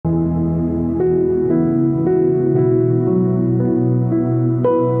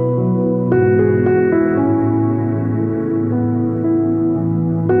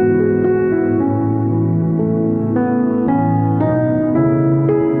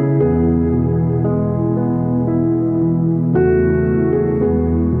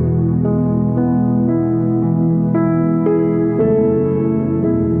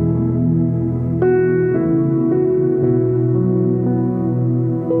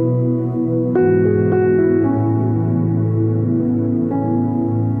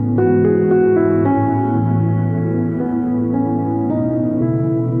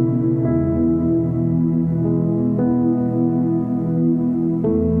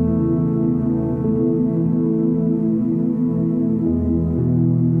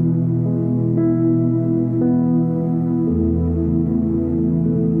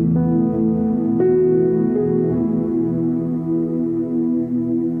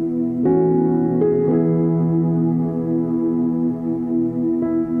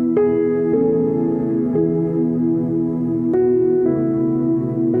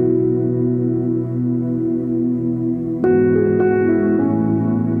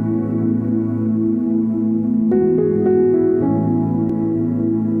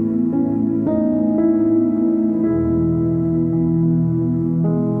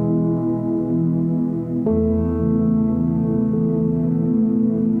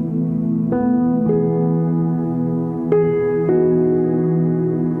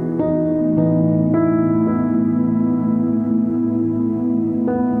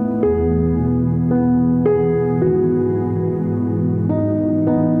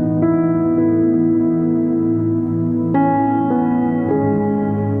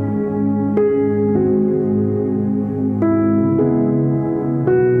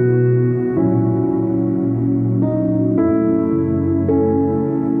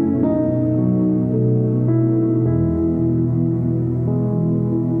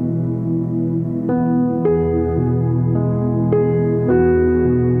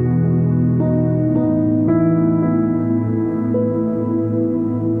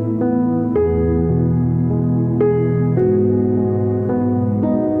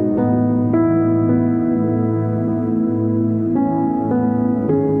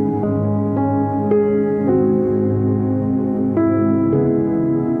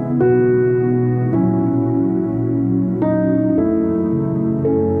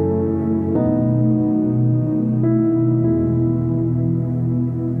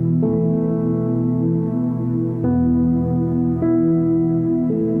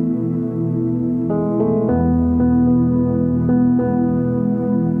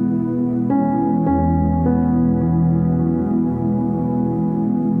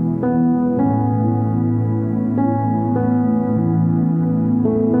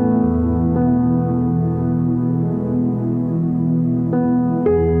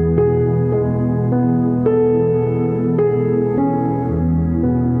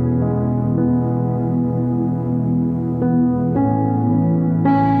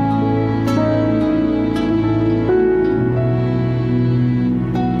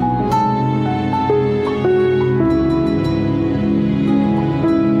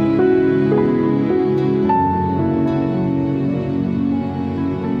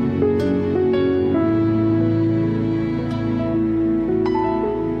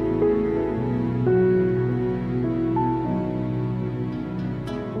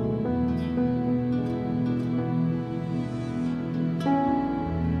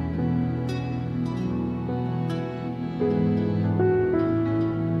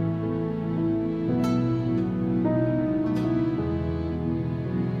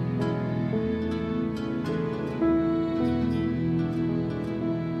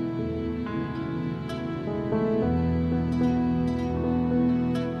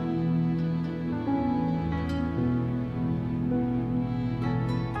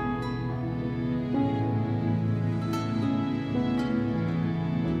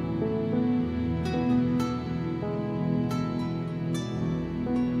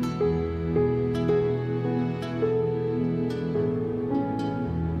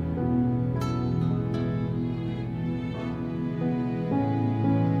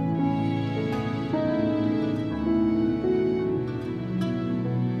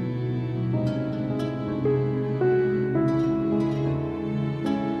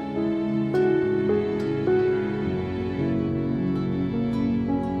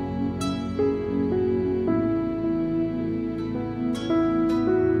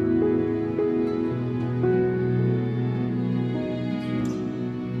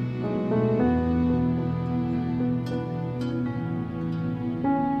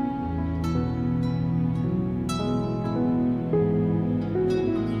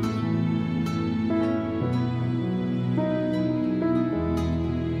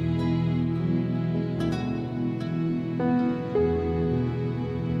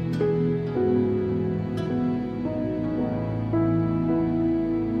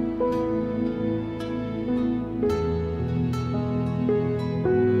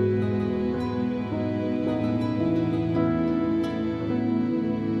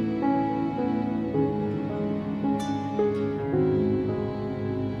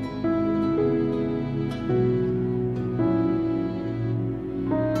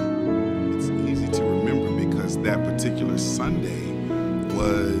particular Sunday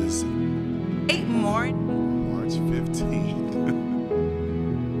was 8 morning. March 15th.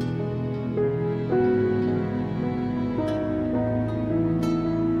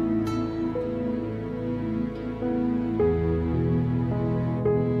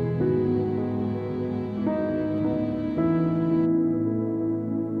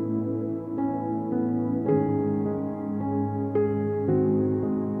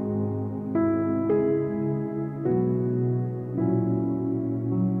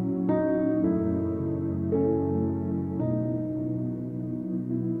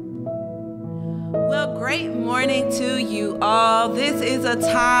 Great morning to you all. This is a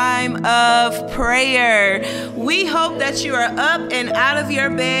time of prayer. We hope that you are up and out of your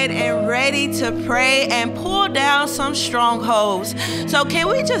bed and ready to pray and pull down some strongholds. So can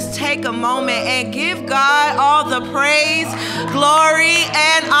we just take a moment and give God all the praise, glory,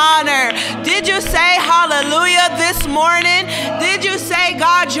 and honor? Did you say hallelujah this morning? Did you say,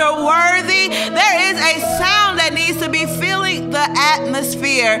 God, you're worthy? There is a sound that needs to be filling the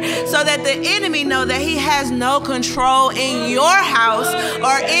atmosphere so that the enemy know that he has no control in your house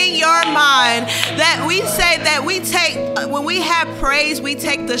or in your mind. That we say that we take, when we have praise, we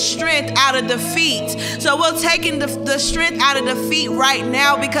take the strength out of defeat. So we're taking the strength out of defeat right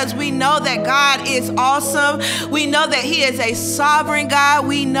now because we know that God is awesome. We know that he is a sovereign God.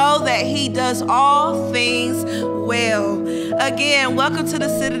 We know that he does all things well. Again, welcome to the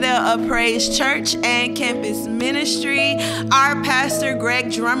Citadel of Praise Church and Campus Ministry. Our pastor, Greg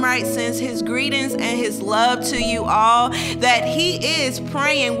Drumwright, sends his greetings and his love to you all, that he is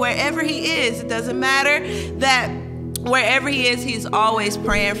praying wherever he is. It doesn't matter that wherever he is, he's always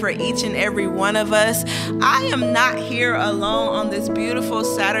praying for each and every one of us. I am not here alone on this beautiful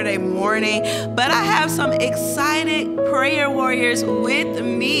Saturday morning, but I have some excited prayer warriors with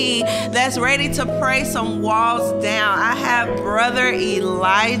me that's ready to pray some walls down. I have Brother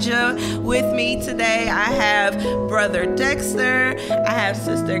Elijah with me today. I have Brother Dexter. I have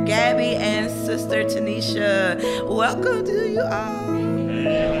Sister Gabby and Sister Tanisha. Welcome to you all.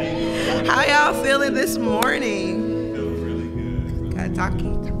 How y'all feeling this morning?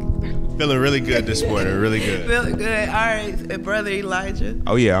 Talking. Feeling really good this morning, really good. Feeling good. All right, Brother Elijah.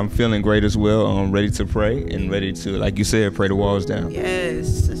 Oh yeah, I'm feeling great as well. I'm ready to pray and ready to, like you said, pray the walls down.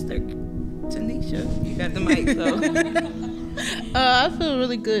 Yes, Sister Tanisha, you got the mic, so. I feel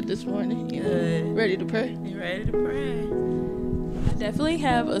really good this morning. Good. Ready to pray. You ready to pray? I definitely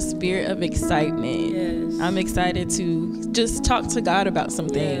have a spirit of excitement. Yes. I'm excited to just talk to God about some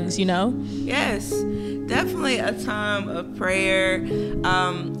things, you know? Yes. Definitely a time of prayer.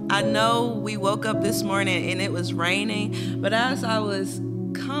 I know we woke up this morning and it was raining, but as I was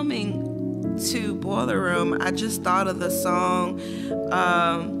coming to Boiler Room, I just thought of the song,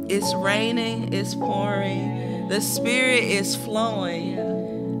 it's raining, it's pouring, the Spirit is flowing,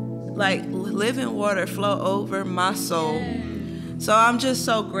 like living water flow over my soul. So I'm just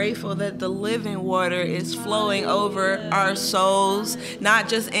so grateful that the living water is flowing over our souls, not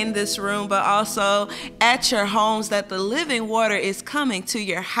just in this room, but also at your homes, that the living water is coming to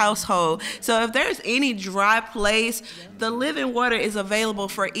your household. So if there's any dry place, the living water is available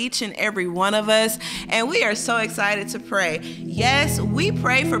for each and every one of us. And we are so excited to pray. Yes, we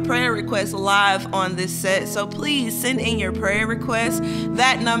pray for prayer requests live on this set. So please send in your prayer requests.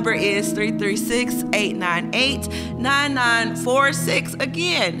 That number is 336-898-9946.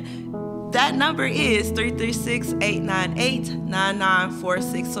 Again, that number is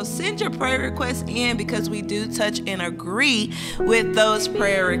 336-898-9946. So send your prayer requests in because we do touch and agree with those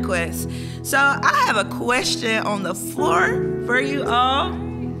prayer requests. So I have a question on the floor for you all.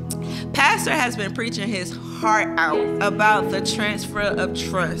 Pastor has been preaching his heart out about the transfer of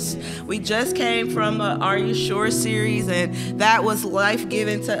trust. We just came from the Are You Sure series, and that was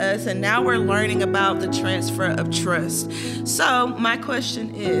life-giving to us, and now we're learning about the transfer of trust. So my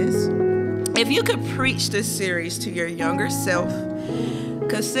question is, if you could preach this series to your younger self,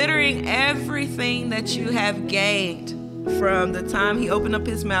 considering everything that you have gained from the time he opened up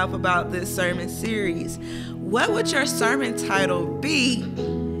his mouth about this sermon series, what would your sermon title be?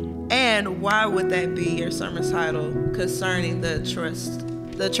 And why would that be your sermon title concerning the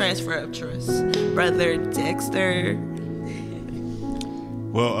transfer of trust? Brother Dexter.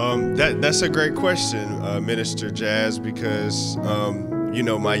 Well, that's a great question, Minister Jazz, because,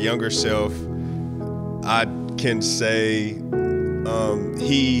 my younger self, I can say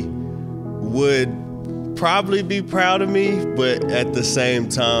he would probably be proud of me, but at the same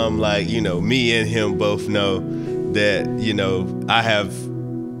time, me and him both know that,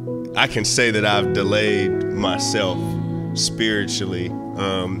 I can say that I've delayed myself spiritually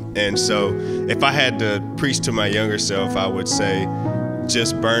And so if I had to preach to my younger self, I would say,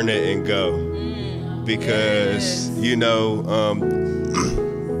 just burn it and go. Because,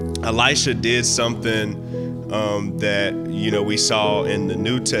 Elisha did something that, we saw in the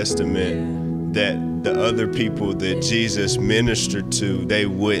New Testament that the other people that Jesus ministered to, they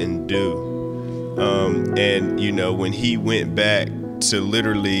wouldn't do. And, when he went back to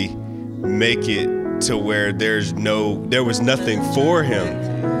literally make it to where there was nothing for him.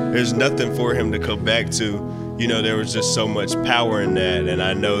 There's nothing for him to come back to. There was just so much power in that. And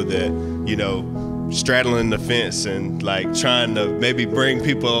I know that, straddling the fence and like trying to maybe bring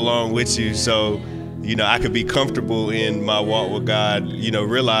people along with you so, I could be comfortable in my walk with God,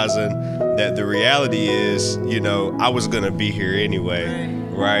 realizing that the reality is, I was going to be here anyway.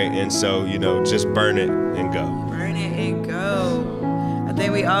 Right. And so, just burn it and go. Burn it and go. I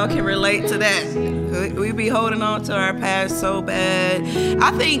think we all can relate to that. We be holding on to our past so bad.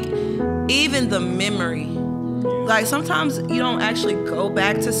 I think even the memory, like sometimes you don't actually go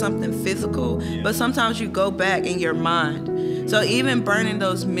back to something physical, but sometimes you go back in your mind. So even burning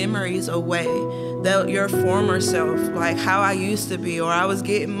those memories away, your former self, like how I used to be, or I was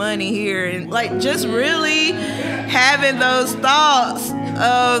getting money here, and like just really having those thoughts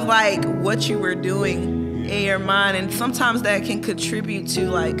of like what you were doing in your mind. And sometimes that can contribute to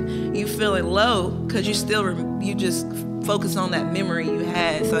like you feeling low because you just focus on that memory you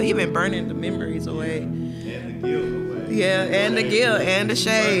had. So even burning the memories away. And the guilt away. Yeah, and the guilt and the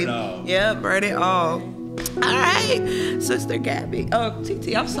shame. Yeah, burn it all. All right, Sister Gabby. Oh,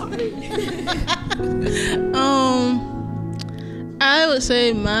 TT, I'm sorry. I would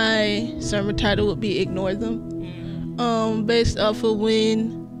say my sermon title would be "Ignore Them," based off of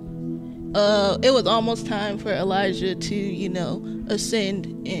when it was almost time for Elijah to, ascend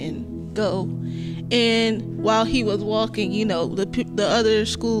and go. And while he was walking, the other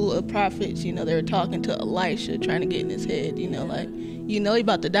school of prophets, they were talking to Elisha, trying to get in his head, he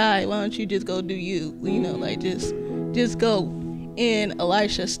about to die. Why don't you just go do you? Just go. And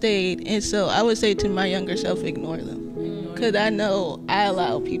Elisha stayed. And so I would say to my younger self, ignore them. Because I know I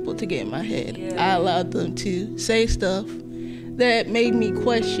allowed people to get in my head. I allowed them to say stuff that made me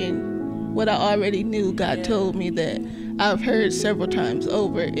question what I already knew God told me that I've heard several times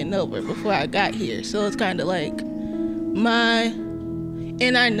over and over before I got here. So it's kind of like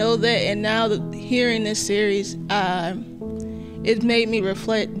and I know that, and now hearing this series, it made me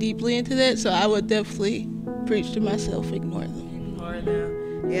reflect deeply into that. So I would definitely preach to myself, ignore them. Ignore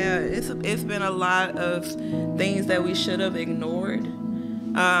them. Yeah, it's been a lot of things that we should have ignored.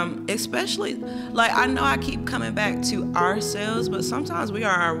 Especially, like, I know I keep coming back to ourselves, but sometimes we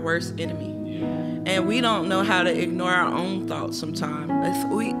are our worst enemy. And we don't know how to ignore our own thoughts sometimes.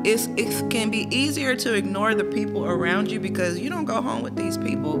 It can be easier to ignore the people around you because you don't go home with these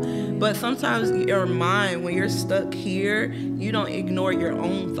people. But sometimes your mind, when you're stuck here, you don't ignore your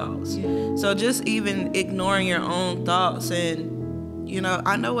own thoughts. So just even ignoring your own thoughts, and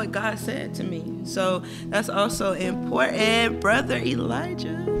I know what God said to me. So that's also important, Brother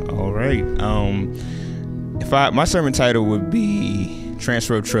Elijah. All right. My sermon title would be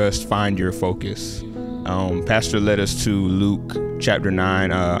Transfer of Trust, Find Your Focus. Pastor led us to Luke chapter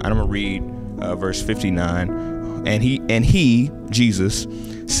 9. I'm going to read verse 59. And he, Jesus,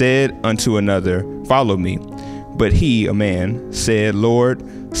 said unto another, Follow me. But he, a man, said, Lord,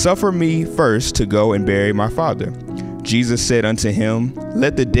 suffer me first to go and bury my father. Jesus said unto him,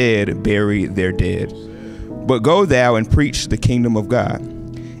 Let the dead bury their dead. But go thou and preach the kingdom of God.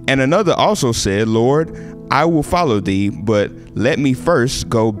 And another also said, Lord, I will follow thee, but let me first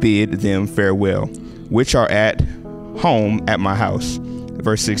go bid them farewell, which are at home at my house.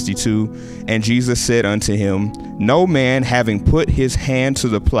 Verse 62, and Jesus said unto him, No man having put his hand to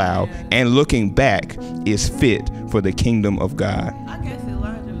the plow and looking back is fit for the kingdom of God. I guess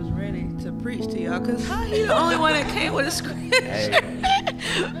Elijah was ready to preach to y'all, because how he the only one that came with a scripture?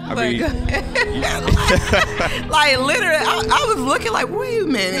 Like literally, I was looking like, wait a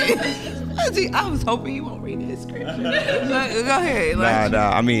minute. I was hoping you won't read this scripture. Go ahead.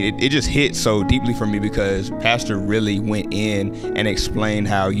 Nah. I mean, it just hit so deeply for me because Pastor really went in and explained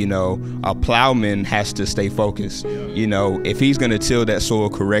how, a plowman has to stay focused. If he's going to till that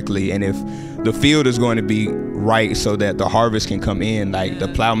soil correctly, and if the field is going to be right so that the harvest can come in, like the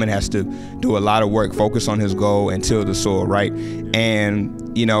plowman has to do a lot of work, focus on his goal and till the soil right. And,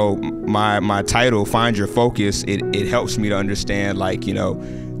 my title, Find Your Focus, it helps me to understand,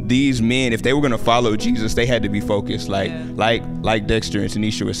 these men, if they were going to follow Jesus, they had to be focused. Like Dexter and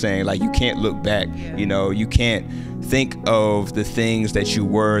Tanisha were saying, like, you can't look back. You know, you can't think of the things that you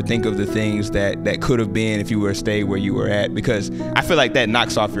were, think of the things that could have been if you were to stay where you were at, because I feel like that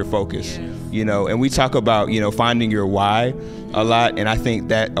knocks off your focus. You know, and we talk about, you know, finding your why a lot, and I think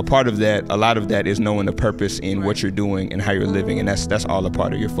that a part of that, a lot of that is knowing the purpose in what you're doing and how you're living, and that's all a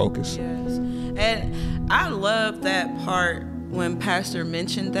part of your focus. Yes. And I love that part when Pastor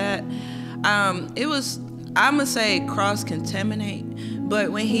mentioned that. It was, I'm gonna say cross-contaminate,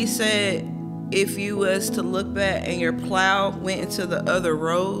 but when he said if you was to look back and your plow went into the other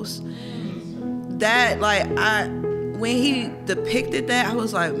rows, that, like, when he depicted that, I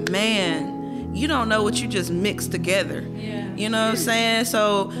was like, man, you don't know what you just mixed together. You know what I'm saying?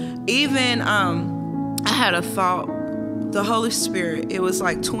 So even I had a thought, the Holy Spirit, it was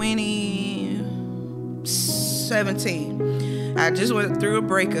like 2017. I just went through a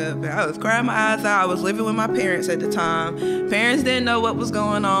breakup. I was crying my eyes out. I was living with my parents at the time. Parents didn't know what was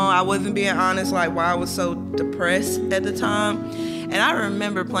going on. I wasn't being honest, like, why I was so depressed at the time. And I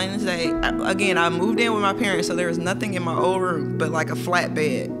remember plain as day, again, I moved in with my parents, so there was nothing in my old room but like a flat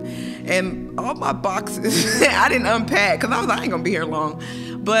bed. And all my boxes, I didn't unpack because I was like, I ain't gonna be here long.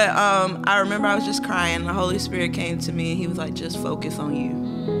 But I remember I was just crying. The Holy Spirit came to me and he was like, just focus on you.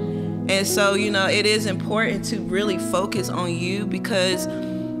 And so, you know, it is important to really focus on you, because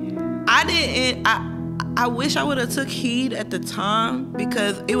I wish I would have took heed at the time,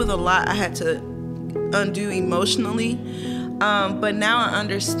 because it was a lot I had to undo emotionally. But now I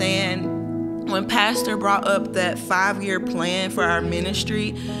understand, when Pastor brought up that 5-year plan for our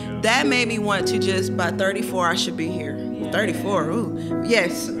ministry, that made me want to just, by 34, I should be here. 34, ooh.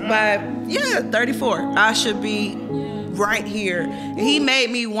 Yes, 34, I should be right here. And he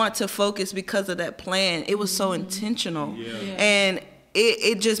made me want to focus because of that plan. It was so intentional. And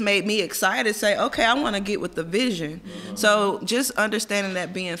it just made me excited to say, okay, I want to get with the vision. So just understanding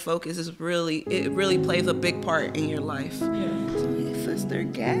that being focused is really plays a big part in your life. Sister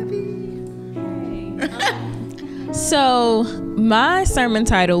Gabby. So my sermon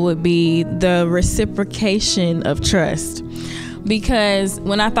title would be The Reciprocation of Trust. Because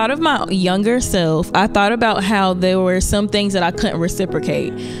when I thought of my younger self, I thought about how there were some things that I couldn't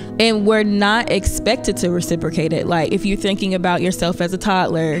reciprocate, and we're not expected to reciprocate it. Like, if you're thinking about yourself as a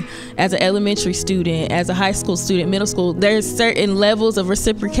toddler, as an elementary student, as a high school student, middle school, there's certain levels of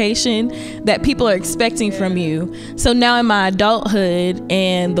reciprocation that people are expecting from you. So now in my adulthood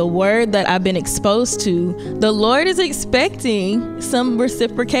and the word that I've been exposed to, the Lord is expecting some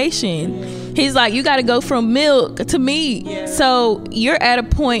reciprocation. He's like, you got to go from milk to meat. So you're at a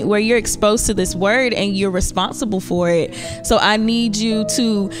point where you're exposed to this word and you're responsible for it. So I need you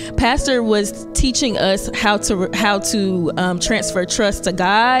to, Pastor was teaching us how to transfer trust to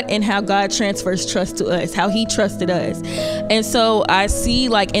God, and how God transfers trust to us, how he trusted us. And so I see,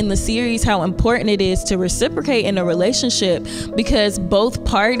 like, in the series, how important it is to reciprocate in a relationship, because both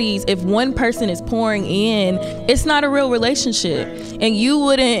parties, if one person is pouring in, it's not a real relationship. And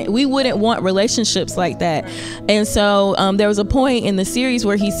we wouldn't want relationships like that. And so there was a point in the series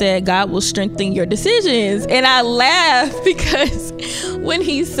where he said, God will strengthen your decisions. And I laughed because when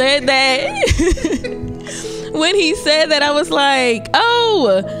he said that, I was like,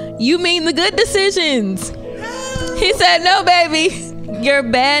 oh, you mean the good decisions? He said, no, baby, your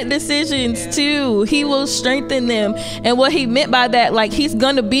bad decisions too. He will strengthen them. And what he meant by that, like, he's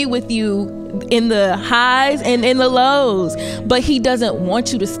gonna be with you in the highs and in the lows, but he doesn't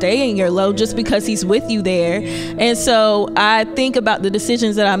want you to stay in your low just because he's with you there. And so I think about the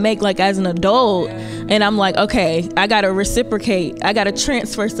decisions that I make, like, as an adult, and I'm like, okay, I gotta reciprocate. I gotta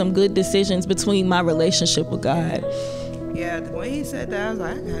transfer some good decisions between my relationship with God. Yeah, when he said that, I was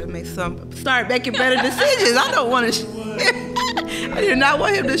like, I gotta start making better decisions. I don't want to I do not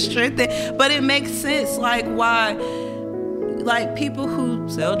want him to strengthen, but it makes sense, like, why, like, people who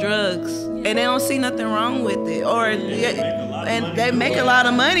sell drugs and they don't see nothing wrong with it, or and they make a lot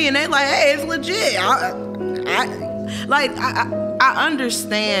of money and they like, hey, it's legit. I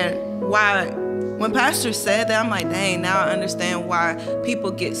understand why when Pastor said that, I'm like, dang, now I understand why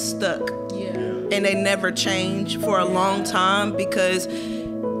people get stuck and they never change for a long time, because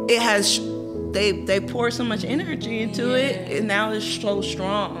it has they pour so much energy into it, and now it's so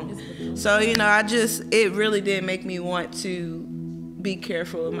strong. So, you know, it really did make me want to be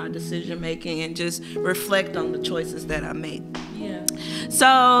careful with my decision making and just reflect on the choices that I make.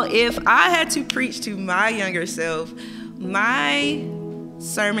 So if I had to preach to my younger self, my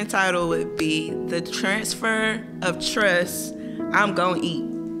sermon title would be The Transfer of Trust I'm Gonna Eat.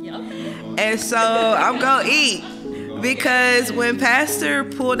 And so I'm gonna eat. Because when Pastor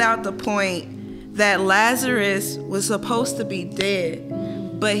pulled out the point that Lazarus was supposed to be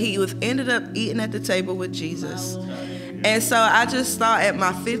dead, but he ended up eating at the table with Jesus. And so I just thought at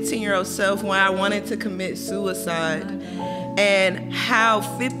my 15-year-old self when I wanted to commit suicide, and how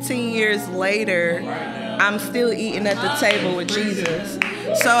 15 years later, I'm still eating at the table with Jesus.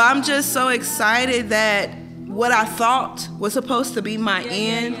 So I'm just so excited that what I thought was supposed to be my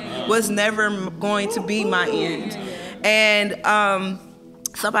end was never going to be my end. And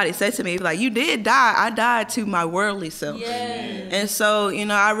somebody said to me, like, you did die. I died to my worldly self. Yes. And so,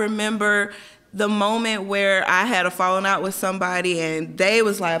 I remember the moment where I had a falling out with somebody and they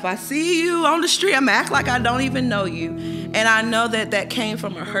was like, if I see you on the street, I'm act like I don't even know you. And I know that came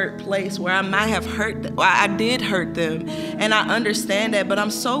from a hurt place where I might have I did hurt them. And I understand that, but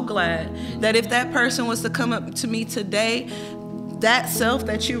I'm so glad that if that person was to come up to me today, that self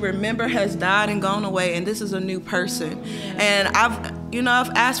that you remember has died and gone away, and this is a new person. And I've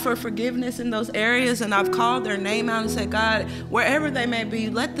asked for forgiveness in those areas, and I've called their name out and said, God, wherever they may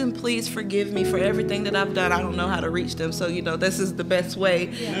be, let them please forgive me for everything that I've done. I don't know how to reach them, so this is the best way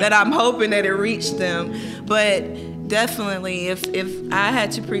that I'm hoping that it reached them. But definitely, if I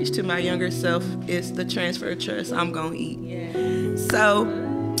had to preach to my younger self, it's the transfer of trust I'm gonna eat. So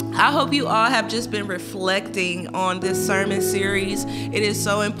I hope you all have just been reflecting on this sermon series. It is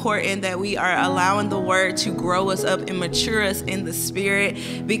so important that we are allowing the word to grow us up and mature us in the spirit,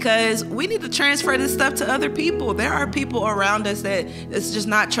 because we need to transfer this stuff to other people. There are people around us that is just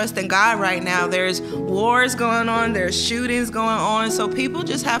not trusting God right now. There's wars going on, there's shootings going on. So people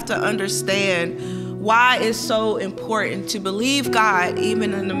just have to understand why it's so important to believe God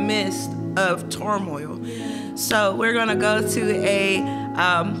even in the midst of turmoil. So we're going to go to a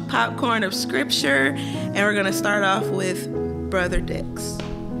popcorn of scripture, and we're going to start off with Brother Dex.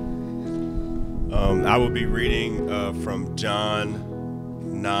 I will be reading from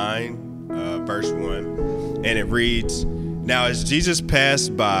John 9, verse 1, and it reads, Now as Jesus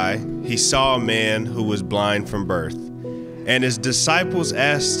passed by, he saw a man who was blind from birth, and his disciples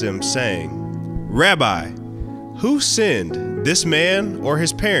asked him, saying, Rabbi, who sinned, this man or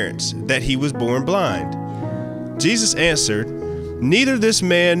his parents, that he was born blind? Jesus answered, Neither this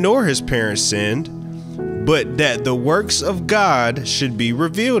man nor his parents sinned, but that the works of God should be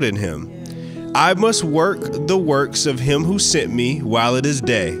revealed in him. I must work the works of him who sent me while it is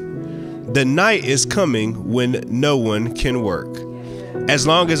day. The night is coming when no one can work. As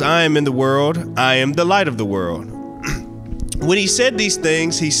long as I am in the world, I am the light of the world. When he said these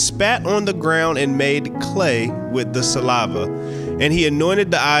things, he spat on the ground and made clay with the saliva, and he anointed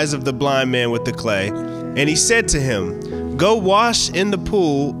the eyes of the blind man with the clay. And he said to him, Go wash in the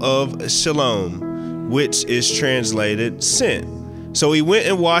pool of Siloam, which is translated sent. So he went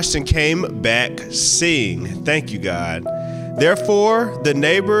and washed and came back seeing. Thank you, God. Therefore, the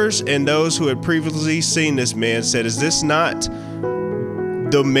neighbors and those who had previously seen this man said, Is this not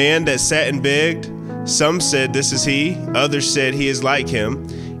the man that sat and begged? Some said, This is he. Others said, He is like him.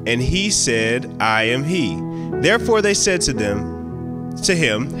 And he said, I am he. Therefore they said to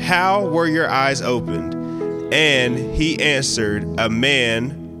him, How were your eyes opened? And he answered, A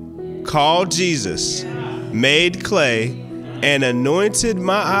man called Jesus made clay and anointed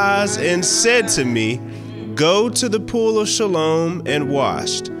my eyes and said to me, Go to the pool of Siloam and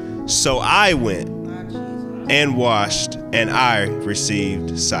washed. So I went and washed, and I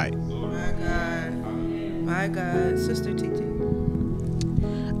received sight. My God. Sister TT.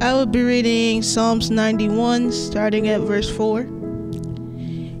 I will be reading Psalms 91, starting at verse 4.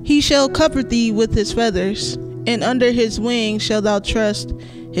 He shall cover thee with his feathers, and under his wings shalt thou trust.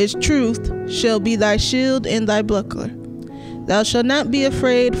 His truth shall be thy shield and thy buckler. Thou shalt not be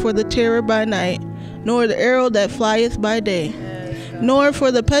afraid for the terror by night, nor the arrow that flieth by day, nor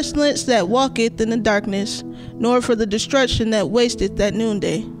for the pestilence that walketh in the darkness, nor for the destruction that wasteth at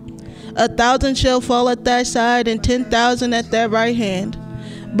noonday. 1,000 shall fall at thy side, and 10,000 at thy right hand,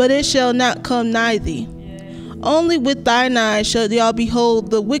 but it shall not come nigh thee. Only with thine eyes shalt thou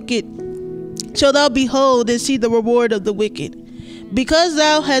behold the wicked, shalt thou behold and see the reward of the wicked. Because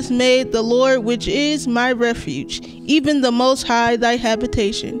thou hast made the Lord, which is my refuge, even the Most High, thy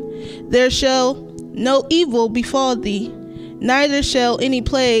habitation, there shall no evil befall thee, neither shall any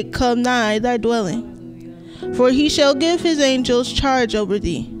plague come nigh thy dwelling. For he shall give his angels charge over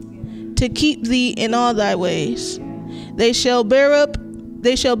thee, to keep thee in all thy ways. They shall bear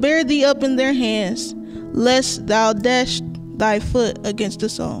thee up in their hands, lest thou dash thy foot against a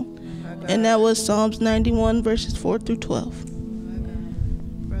stone. And that was Psalms 91, verses 4 through 12.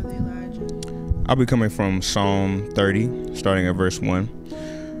 I'll be coming from Psalm 30, starting at verse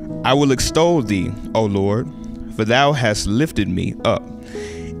 1. I will extol thee, O Lord, for thou hast lifted me up,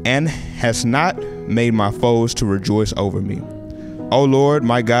 and hast not made my foes to rejoice over me. O Lord,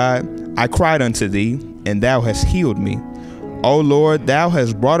 my God, I cried unto thee, and thou hast healed me. O Lord, thou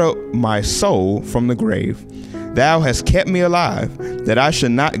hast brought up my soul from the grave. Thou hast kept me alive, that I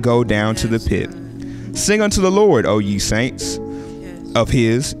should not go down to the pit. Sing unto the Lord, O ye saints of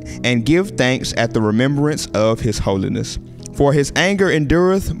his, and give thanks at the remembrance of his holiness. For his anger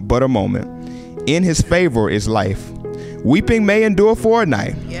endureth but a moment. In his favor is life. Weeping may endure for a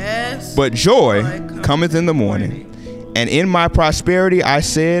night, but joy cometh in the morning. And in my prosperity I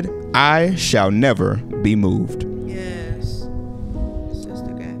said, I shall never be moved. Yes.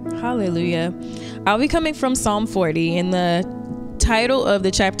 Sister Gab. Hallelujah. I'll be coming from Psalm 40, and the title of the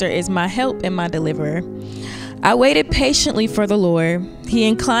chapter is My Help and My Deliverer. I waited patiently for the Lord. He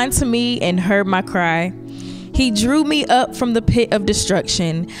inclined to me and heard my cry. He drew me up from the pit of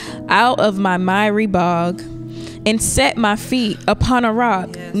destruction, out of my miry bog, and set my feet upon a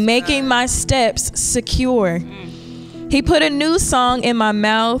rock, making my steps secure. He put a new song in my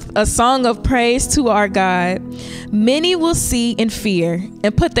mouth, a song of praise to our God. Many will see and fear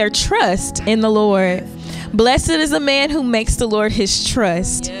and put their trust in the Lord. Blessed is a man who makes the Lord his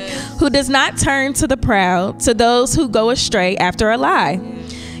trust, who does not turn to the proud, to those who go astray after a lie.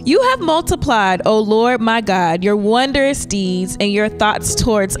 You have multiplied, O Lord my God, your wondrous deeds and your thoughts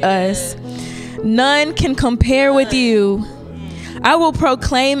towards us. None can compare with you. I will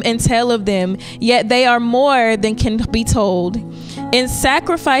proclaim and tell of them, yet they are more than can be told. In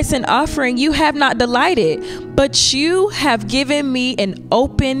sacrifice and offering you have not delighted, but you have given me an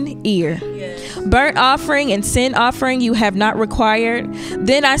open ear. Burnt offering and sin offering you have not required.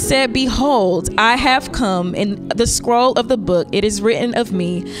 Then I said, behold, I have come. In the scroll of the book it is written of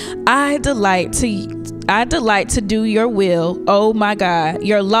me, I delight to do your will, O my God.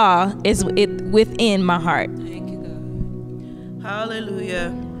 Your law is within my heart. Thank you, God.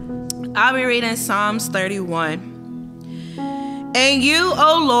 Hallelujah. I'll be reading Psalms 31. In you,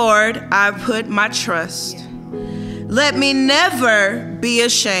 O Lord, I put my trust. Let me never be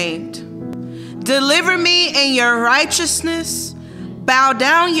ashamed. Deliver me in your righteousness. Bow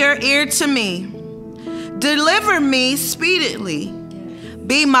down your ear to me. Deliver me speedily.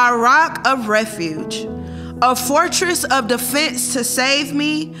 Be my rock of refuge, a fortress of defense to save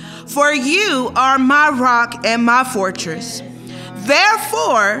me. For you are my rock and my fortress.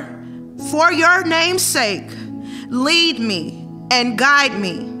 Therefore, for your name's sake, lead me and guide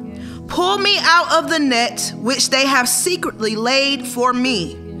me. Pull me out of the net which they have secretly laid for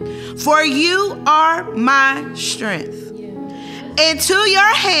me. For you are my strength. Into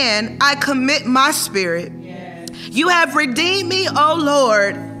your hand I commit my spirit. You have redeemed me, O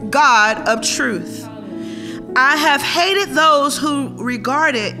Lord, God of truth. I have hated those who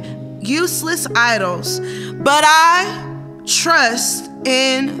regarded useless idols, but I trust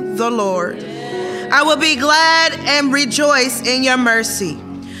in the Lord. I will be glad and rejoice in your mercy,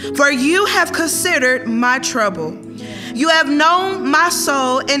 for you have considered my trouble. You have known my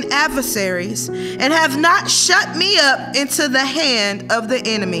soul in adversaries, and have not shut me up into the hand of the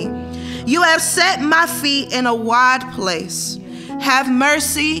enemy. You have set my feet in a wide place. Have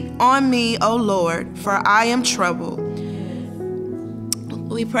mercy on me, O Lord, for I am troubled.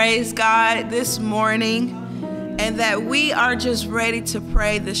 We praise God this morning, and that we are just ready to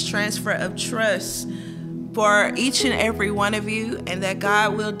pray this transfer of trust for each and every one of you, and that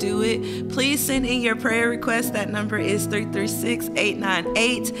God will do it. Please send in your prayer requests. That number is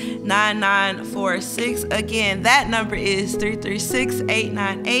 336-898-9946. Again, that number is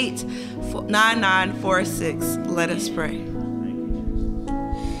 336-898-9946. Let us pray.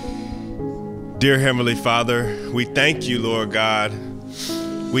 Dear Heavenly Father, we thank you, Lord God.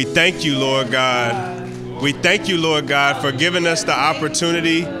 We thank you, Lord God. We thank you, Lord God, for giving us the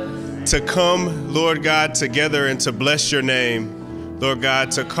opportunity to come, Lord God, together and to bless your name, Lord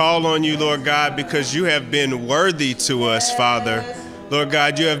God, to call on you, Lord God, because you have been worthy to us, Father. Lord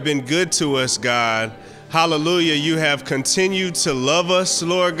God, you have been good to us, God. Hallelujah. You have continued to love us,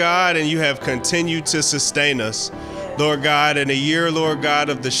 Lord God, and you have continued to sustain us, Lord God, in a year, Lord God,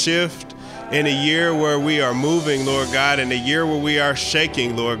 of the shift, in a year where we are moving, Lord God, in a year where we are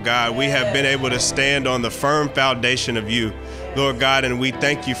shaking, Lord God, we have been able to stand on the firm foundation of you, Lord God, and we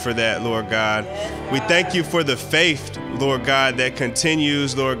thank you for that, Lord God. We thank you for the faith, Lord God, that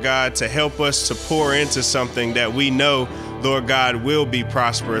continues, Lord God, to help us to pour into something that we know, Lord God, will be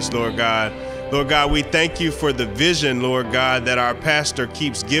prosperous, Lord God. Lord God, we thank you for the vision, Lord God, that our pastor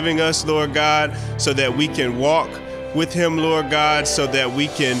keeps giving us, Lord God, so that we can walk with him, Lord God, so that we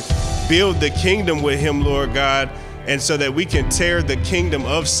can build the kingdom with him, Lord God, and so that we can tear the kingdom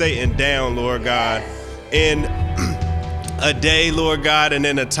of Satan down, Lord God. in a day, Lord God, and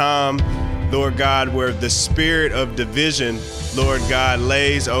in a time, Lord God, where the spirit of division, Lord God,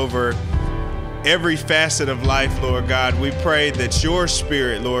 lays over every facet of life, Lord God. We pray that your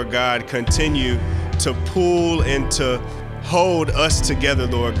spirit, Lord God, continue to pull and to hold us together,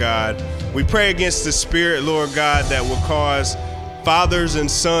 Lord God. We pray against the spirit, Lord God, that will cause fathers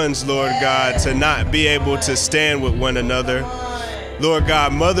and sons, Lord God, to not be able to stand with one another. Lord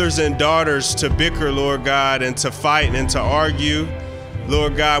God, mothers and daughters to bicker, Lord God, and to fight and to argue.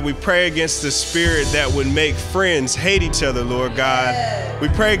 Lord God, we pray against the spirit that would make friends hate each other, Lord God. We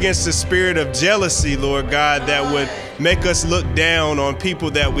pray against the spirit of jealousy, Lord God, that would make us look down on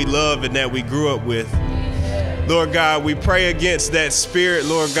people that we love and that we grew up with. Lord God, we pray against that spirit,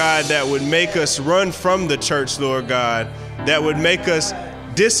 Lord God, that would make us run from the church, Lord God, that would make us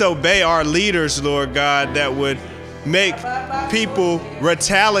disobey our leaders, Lord God, that would make people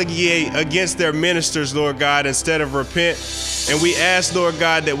retaliate against their ministers, Lord God, instead of repent. And we ask, Lord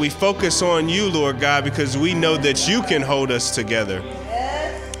God, that we focus on you, Lord God, because we know that you can hold us together.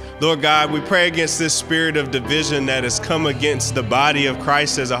 Lord God, we pray against this spirit of division that has come against the body of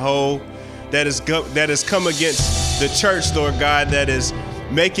Christ as a whole, that has come against the church, Lord God, that is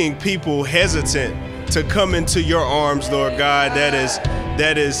making people hesitant to come into your arms, Lord God,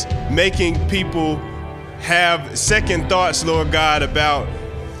 that is making people have second thoughts, Lord God, about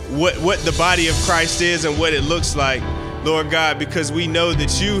what the body of Christ is and what it looks like, Lord God, because we know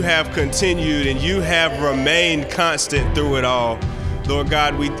that you have continued and you have remained constant through it all. Lord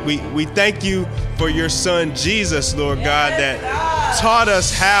God, we thank you for your son, Jesus, Lord God, that taught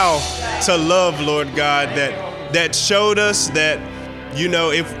us how to love, Lord God, that showed us that, you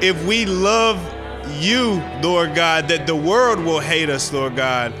know, if we love you, Lord God, that the world will hate us, Lord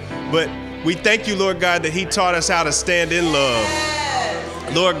God. But we thank you, Lord God, that he taught us how to stand in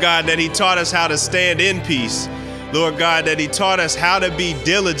love. Lord God, that he taught us how to stand in peace. Lord God, that he taught us how to be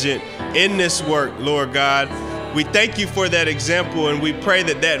diligent in this work, Lord God. We thank you for that example, and we pray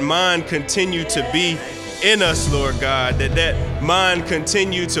that that mind continue to be in us, Lord God, that mind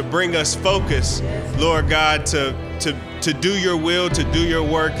continue to bring us focus, Lord God, to do your will, to do your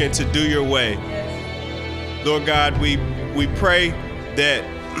work, and to do your way. Lord God, we pray that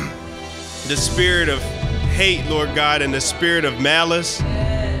the spirit of hate, Lord God, and the spirit of malice,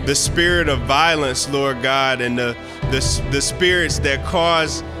 the spirit of violence, Lord God, and the spirits that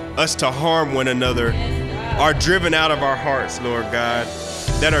cause us to harm one another are driven out of our hearts, Lord God,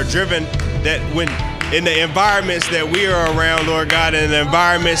 that are driven, that when in the environments that we are around, Lord God, and the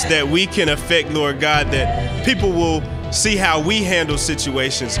environments that we can affect, Lord God, that people will see how we handle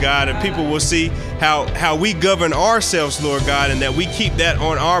situations, God, and people will see how we govern ourselves, Lord God, and that we keep that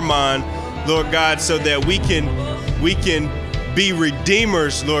on our mind, Lord God, so that we can be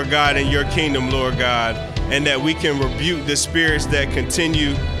redeemers, Lord God, in your kingdom, Lord God, and that we can rebuke the spirits that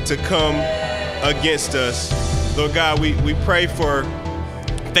continue to come against us. Lord God, we pray for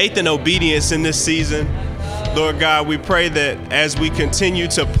faith and obedience in this season. Lord God, we pray that as we continue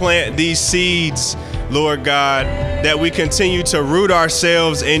to plant these seeds, Lord God, that we continue to root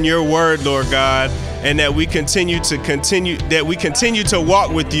ourselves in your word, Lord God, and that we continue to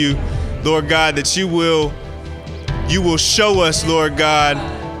walk with you, Lord God, that you will show us, Lord God,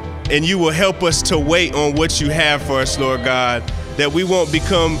 and you will help us to wait on what you have for us, Lord God, that we won't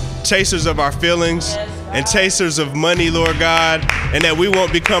become chasers of our feelings and chasers of money, Lord God, and that we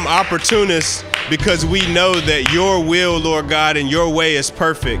won't become opportunists, because we know that your will, Lord God, and your way is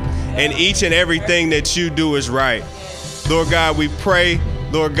perfect, and each and everything that you do is right. Lord God, we pray,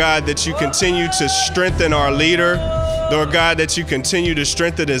 Lord God, that you continue to strengthen our leader, Lord God, that you continue to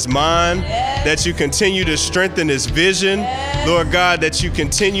strengthen his mind, that you continue to strengthen his vision, Lord God, that you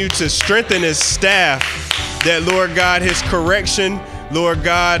continue to strengthen his staff, that, Lord God, his correction, Lord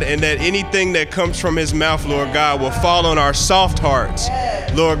God, and that anything that comes from his mouth, Lord God, will fall on our soft hearts,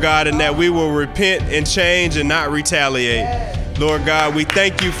 Lord God, and that we will repent and change and not retaliate. Lord God, we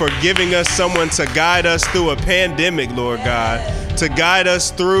thank you for giving us someone to guide us through a pandemic, Lord God, to guide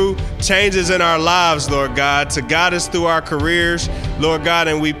us through changes in our lives, Lord God, to guide us through our careers, Lord God,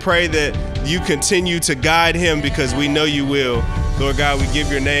 and we pray that you continue to guide him, because we know you will. Lord God, we give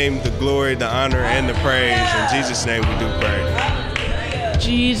your name the glory, the honor, and the praise. In Jesus' name we do pray.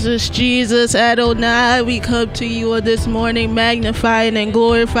 Jesus, Jesus, Adonai, we come to you on this morning, magnifying and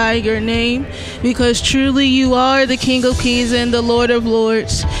glorifying your name, because truly you are the King of Kings and the Lord of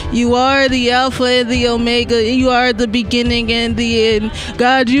Lords. You are the Alpha and the Omega. You are the beginning and the end.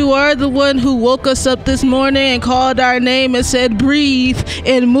 God, you are the one who woke us up this morning and called our name and said, breathe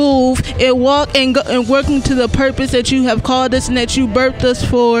and move and walk and go and work into the purpose that you have called us and that you birthed us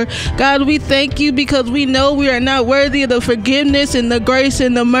for. God, we thank you because we know we are not worthy of the forgiveness and the grace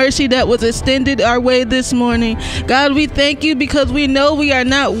and the mercy that was extended our way this morning. God, we thank you because we know we are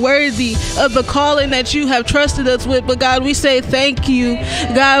not worthy of the calling that you have trusted us with. But God, we say thank you.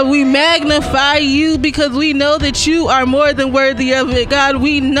 God, we magnify you because we know that you are more than worthy of it. God,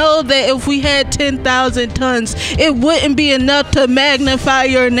 we know that if we had 10,000 tons, it wouldn't be enough to magnify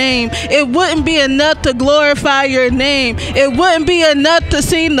your name. It wouldn't be enough to glorify your name. It wouldn't be enough to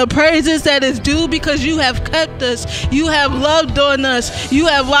sing the praises that is due, because you have kept us. You have loved on us. You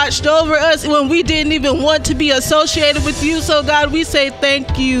have watched over us when we didn't even want to be associated with you. So God, we say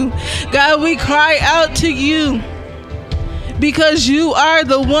thank you. God, we cry out to you because you are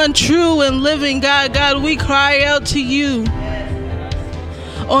the one true and living God. God, we cry out to you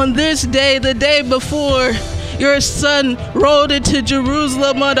on this day, the day before your son rode into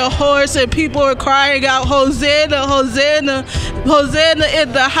Jerusalem on a horse and people were crying out, Hosanna, Hosanna, Hosanna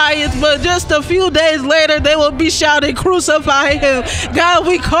in the highest. But just a few days later, they will be shouting, crucify him. God,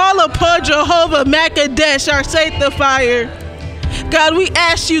 we call upon Jehovah Makadesh, our sanctifier. God, we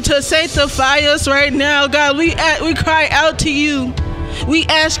ask you to sanctify us right now. God, we cry out to you. We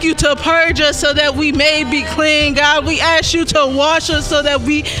ask you to purge us so that we may be clean. God, we ask you to wash us so that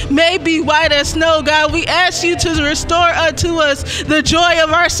we may be white as snow. God, we ask you to restore unto us the joy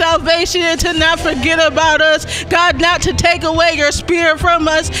of our salvation and to not forget about us. God, not to take away your spirit from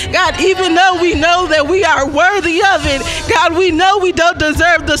us. God, even though we know that we are worthy of it, God, we know we don't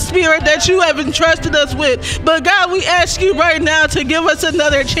deserve the spirit that you have entrusted us with. But God, we ask you right now to give us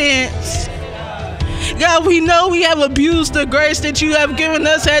another chance. God, we know we have abused the grace that you have given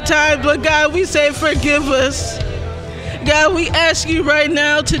us at times, but God, we say forgive us. God, we ask you right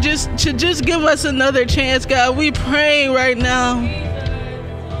now to just give us another chance. God, we pray right now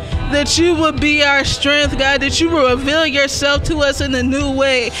that you will be our strength, God, that you will reveal yourself to us in a new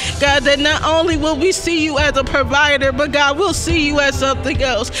way. God, that not only will we see you as a provider, but God, we'll see you as something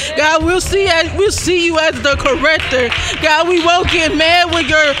else. God, we'll see you as the corrector. God, we won't get mad when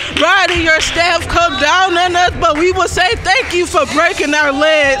your rod and your staff come down on us, but we will say thank you for breaking our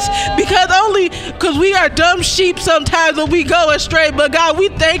legs, because we are dumb sheep sometimes when we go astray. But God, we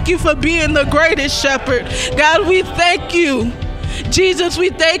thank you for being the greatest shepherd. God, we thank you. Jesus, we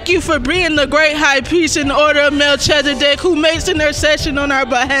thank you for being the great high priest in the order of Melchizedek, who makes intercession on our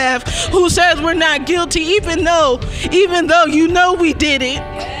behalf, who says we're not guilty, even though you know we did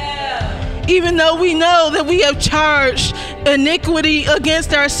it. Even though we know that we have charged iniquity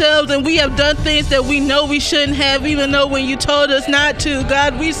against ourselves and we have done things that we know we shouldn't have, even though when you told us not to.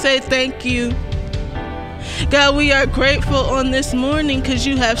 God, we say thank you. God, we are grateful on this morning because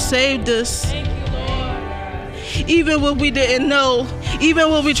you have saved us. Even when we didn't know, even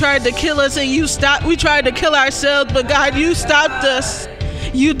when we tried to kill us and we tried to kill ourselves, but God, you stopped us.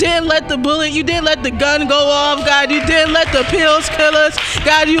 You didn't let the bullet, you didn't let the gun go off, God. You didn't let the pills kill us.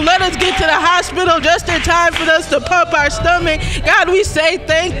 God, you let us get to the hospital just in time for us to pump our stomach. God, we say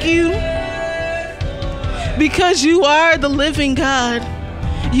thank you because you are the living God.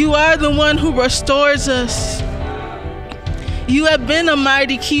 You are the one who restores us. You have been a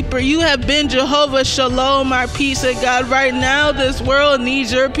mighty keeper. You have been Jehovah Shalom, our peace. And God, right now, this world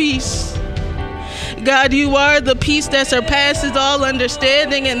needs your peace. God, you are the peace that surpasses all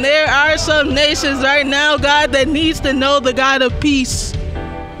understanding. And there are some nations right now, God, that needs to know the God of peace.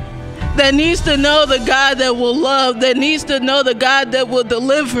 That needs to know the God that will love. That needs to know the God that will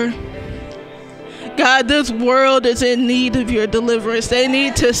deliver. God, this world is in need of your deliverance. They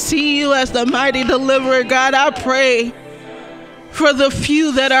need to see you as the mighty deliverer. God, I pray for the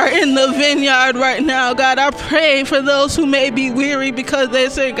few that are in the vineyard right now. God, I pray for those who may be weary because they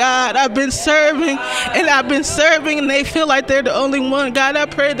say, God, I've been serving and they feel like they're the only one. God, I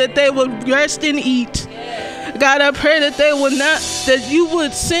pray that they will rest and eat. God, I pray that that you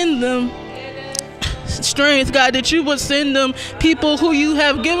would send them strength, God, that you would send them people who you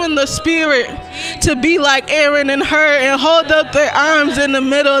have given the spirit to be like Aaron and Hur and hold up their arms in the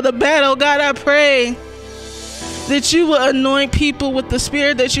middle of the battle. God, I pray that you will anoint people with the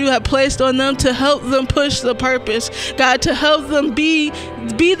spirit that you have placed on them to help them push the purpose. God, to help them be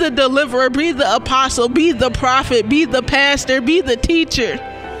the deliverer, be the apostle, be the prophet, be the pastor, be the teacher,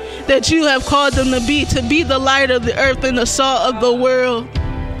 that you have called them to be the light of the earth and the salt of the world.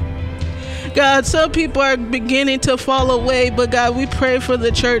 God, some people are beginning to fall away, but God, we pray for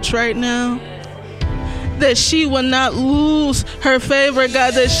the church right now, that she will not lose her favor,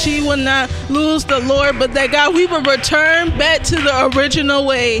 God, that she will not lose the Lord, but that, God, we will return back to the original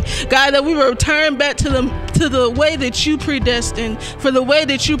way. God, that we will return back to the way that you predestined, for the way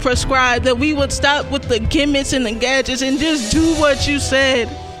that you prescribed, that we would stop with the gimmicks and the gadgets and just do what you said.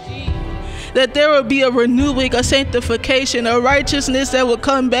 That there will be a renewing, a sanctification, a righteousness that will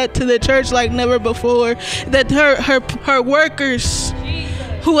come back to the church like never before. That her workers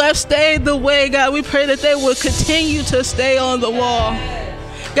who have stayed the way, God, we pray that they will continue to stay on the wall.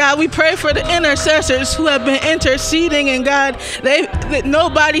 God, we pray for the intercessors who have been interceding, and God, that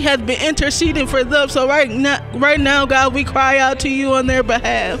nobody has been interceding for them. So right now, God, we cry out to you on their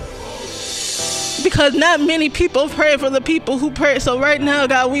behalf, because not many people pray for the people who pray. So right now,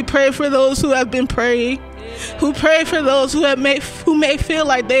 God, we pray for those who have been praying, who pray for those who may feel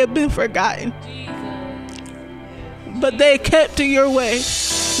like they have been forgotten, but they kept to your way.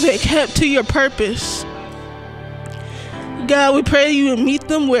 They kept to your purpose. God, we pray you would meet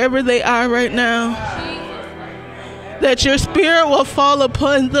them wherever they are right now, that your spirit will fall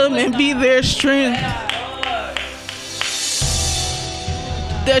upon them and be their strength.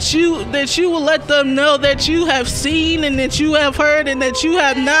 That you will let them know that you have seen and that you have heard and that you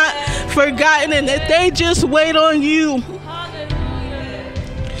have not forgotten, and that they just wait on you.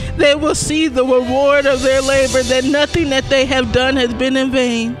 They will see the reward of their labor, that nothing that they have done has been in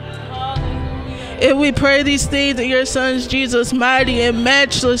vain. And we pray these things in your Son's Jesus' mighty and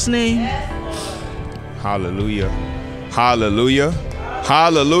matchless name. Hallelujah. Hallelujah.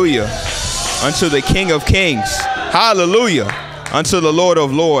 Hallelujah. Unto the King of Kings. Hallelujah. Unto the Lord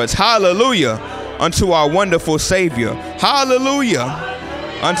of Lords. Hallelujah. Unto our wonderful Savior. Hallelujah.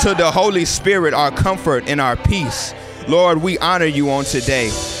 Unto the Holy Spirit, our comfort and our peace. Lord, we honor you on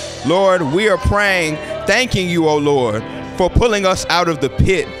today. Lord, we are praying, thanking you, O Lord, for pulling us out of the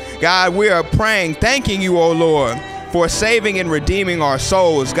pit. God, we are praying, thanking you, O Lord, for saving and redeeming our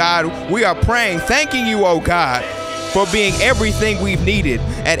souls. God, we are praying, thanking you, O God, for being everything we've needed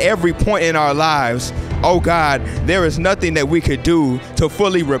at every point in our lives. Oh God, there is nothing that we could do to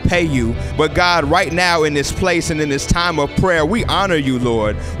fully repay you. But God, right now in this place and in this time of prayer, we honor you,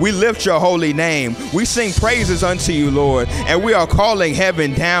 Lord. We lift your holy name. We sing praises unto you, Lord. And we are calling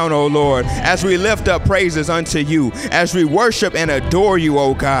heaven down, oh Lord, as we lift up praises unto you, as we worship and adore you,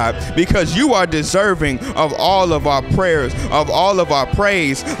 oh God, because you are deserving of all of our prayers, of all of our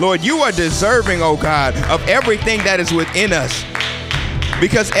praise. Lord, you are deserving, oh God, of everything that is within us.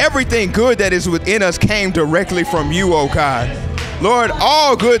 Because everything good that is within us came directly from you, oh God. Lord,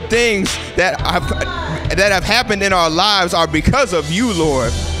 all good things that have happened in our lives are because of you,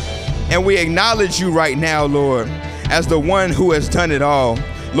 Lord. And we acknowledge you right now, Lord, as the one who has done it all.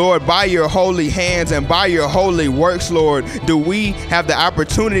 Lord, by your holy hands and by your holy works, Lord, do we have the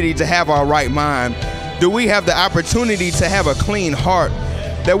opportunity to have our right mind? Do we have the opportunity to have a clean heart?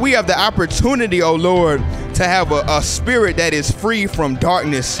 That we have the opportunity, oh Lord, to have a spirit that is free from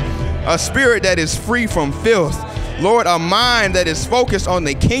darkness, a spirit that is free from filth. Lord, a mind that is focused on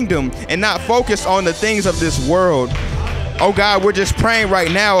the kingdom and not focused on the things of this world. Oh God, we're just praying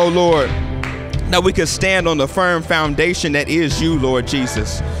right now, oh Lord, that we can stand on the firm foundation that is you, Lord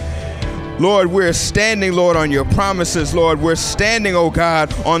Jesus. Lord, we're standing, Lord, on your promises, Lord. We're standing, oh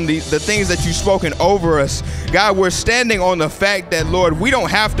God, on the things that you've spoken over us. God, we're standing on the fact that, Lord, we don't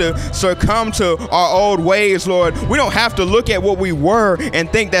have to succumb to our old ways, Lord. We don't have to look at what we were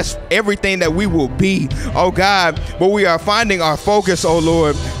and think that's everything that we will be, oh God. But we are finding our focus, oh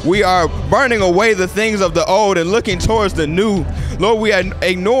Lord. We are burning away the things of the old and looking towards the new. Lord, we are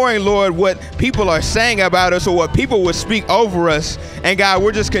ignoring, Lord, what people are saying about us or what people would speak over us. And God,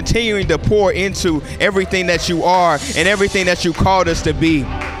 we're just continuing to pour into everything that you are and everything that you called us to be.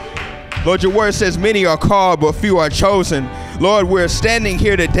 Lord, your word says many are called, but few are chosen. Lord, we're standing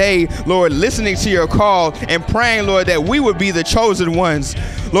here today, Lord, listening to your call and praying, Lord, that we would be the chosen ones.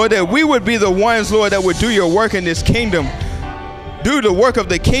 Lord, that we would be the ones, Lord, that would do your work in this kingdom. Do the work of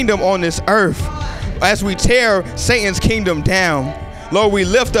the kingdom on this earth as we tear Satan's kingdom down. Lord, we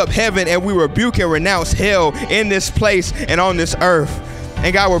lift up heaven and we rebuke and renounce hell in this place and on this earth.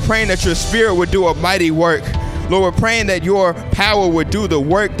 And God, we're praying that your spirit would do a mighty work. Lord, we're praying that your power would do the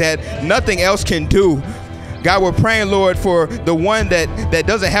work that nothing else can do. God, we're praying, Lord, for the one that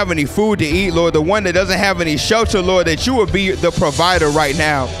doesn't have any food to eat, Lord, the one that doesn't have any shelter, Lord, that you would be the provider right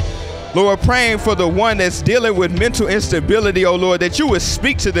now. Lord, we're praying for the one that's dealing with mental instability, oh Lord, that you would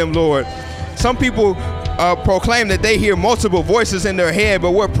speak to them, Lord. Some people proclaim that they hear multiple voices in their head,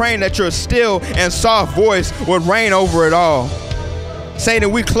 but we're praying that your still and soft voice would reign over it all.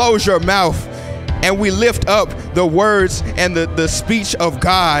 Satan, we close your mouth and we lift up the words and the speech of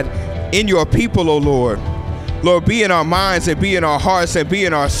God in your people, O Lord. Lord, be in our minds and be in our hearts and be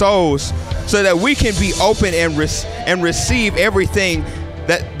in our souls so that we can be open and receive everything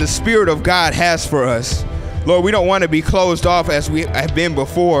that the Spirit of God has for us. Lord, we don't want to be closed off as we have been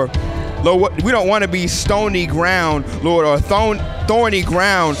before. Lord, we don't want to be stony ground, Lord, or thorny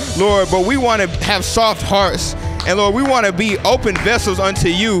ground, Lord, but we want to have soft hearts. And Lord, we want to be open vessels unto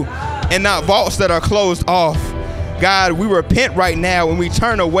you and not vaults that are closed off. God, we repent right now and we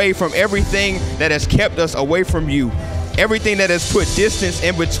turn away from everything that has kept us away from you, everything that has put distance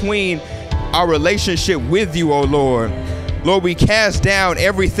in between our relationship with you, oh Lord. Lord, we cast down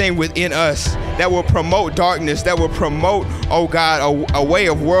everything within us that will promote darkness, that will promote, oh God, a way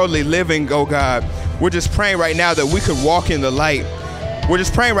of worldly living, oh God. We're just praying right now that we could walk in the light. We're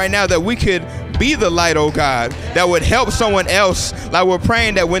just praying right now that we could be the light, oh God, that would help someone else. Like we're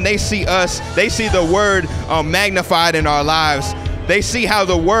praying that when they see us, they see the word magnified in our lives. They see how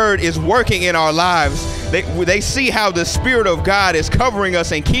the word is working in our lives. They see how the Spirit of God is covering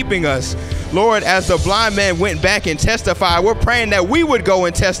us and keeping us. Lord, as the blind man went back and testified, we're praying that we would go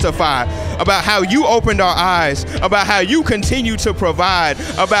and testify about how you opened our eyes, about how you continue to provide,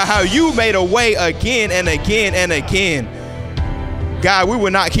 about how you made a way again and again and again. God, we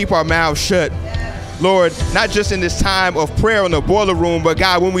will not keep our mouths shut. Lord, not just in this time of prayer in the boiler room, but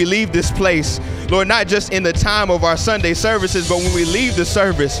God, when we leave this place, Lord, not just in the time of our Sunday services, but when we leave the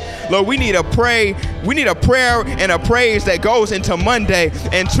service, Lord, we need a prayer and a praise that goes into Monday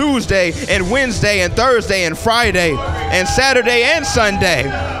and Tuesday and Wednesday and Thursday and Friday and Saturday and Sunday.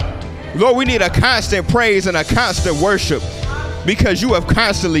 Lord, we need a constant praise and a constant worship because you have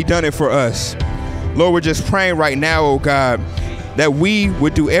constantly done it for us. Lord, we're just praying right now, oh God, that we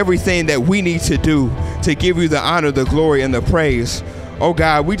would do everything that we need to do to give you the honor, the glory, and the praise. Oh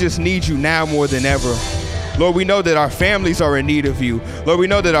God, we just need you now more than ever. Lord, we know that our families are in need of you. Lord, we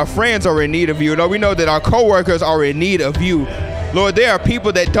know that our friends are in need of you. Lord, we know that our co-workers are in need of you. Lord, there are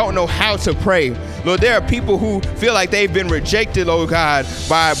people that don't know how to pray. Lord, there are people who feel like they've been rejected, oh God,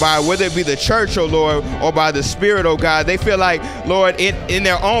 by whether it be the church, oh Lord, or by the Spirit, oh God. They feel like, Lord, in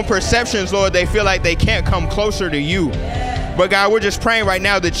their own perceptions, Lord, they feel like they can't come closer to you. But God, we're just praying right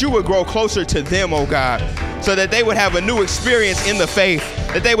now that you would grow closer to them, oh God, so that they would have a new experience in the faith,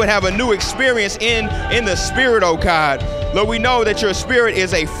 that they would have a new experience in the Spirit, oh God. Lord, we know that your Spirit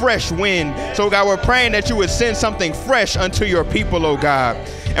is a fresh wind. So God, we're praying that you would send something fresh unto your people, oh God.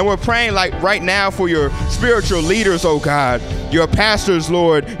 And we're praying like right now for your spiritual leaders, oh God, your pastors,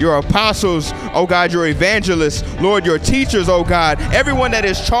 Lord, your apostles, oh God, your evangelists, Lord, your teachers, oh God, everyone that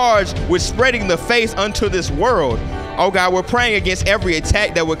is charged with spreading the faith unto this world. Oh God, we're praying against every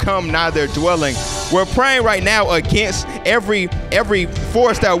attack that would come nigh their dwelling. We're praying right now against every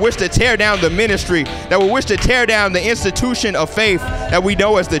force that wish to tear down the ministry, that would wish to tear down the institution of faith that we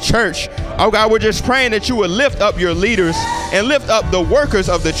know as the church. Oh God, we're just praying that you would lift up your leaders and lift up the workers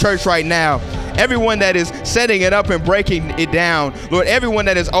of the church right now. Everyone that is setting it up and breaking it down. Lord, everyone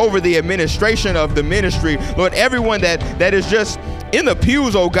that is over the administration of the ministry. Lord, everyone that is just in the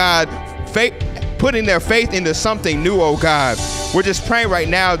pews, oh God, putting their faith into something new, oh God. We're just praying right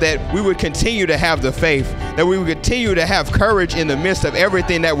now that we would continue to have the faith, that we would continue to have courage in the midst of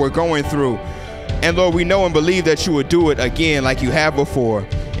everything that we're going through. And Lord, we know and believe that you would do it again like you have before.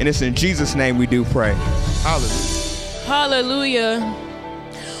 And it's in Jesus' name we do pray. Hallelujah. Hallelujah.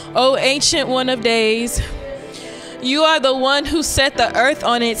 O ancient one of days, you are the one who set the earth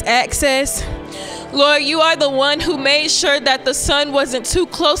on its axis. Lord, you are the one who made sure that the sun wasn't too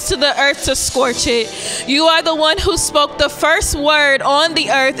close to the earth to scorch it. You are the one who spoke the first word on the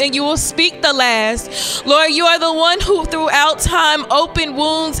earth, and you will speak the last. Lord, you are the one who throughout time opened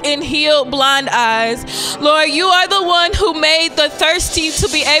wounds and healed blind eyes. Lord, you are the one who made the thirsty to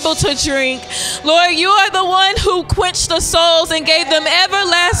be able to drink. Lord, you are the one who quenched the souls and gave them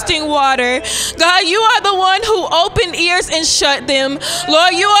everlasting water. God, you are the one who opened ears and shut them.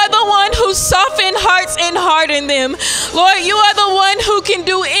 Lord, you are the one who softened hearts and harden them. Lord, you are the one who can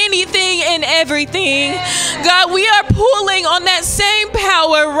do anything and everything. God, we are pulling on that same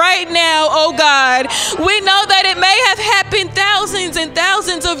power right now, oh God. We know that it may have happened thousands and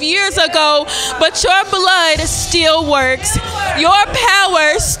thousands of of years ago, but your blood still works. Your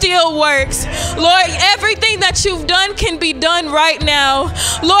power still works. Lord, everything that you've done can be done right now.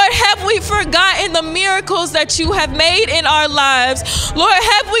 Lord, have we forgotten the miracles that you have made in our lives? Lord,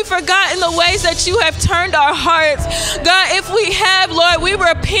 have we forgotten the ways that you have turned our hearts? God, if we have, Lord, we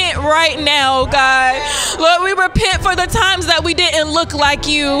repent right now, God. Lord, we repent for the times that we didn't look like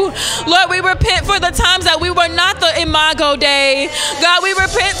you. Lord, we repent for the times that we were not the Imago Dei. God, we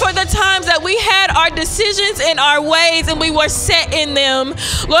repent for the times that we had our decisions and our ways and we were set in them.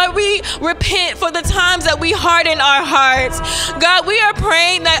 Lord, we repent for the times that we harden our hearts. God, we are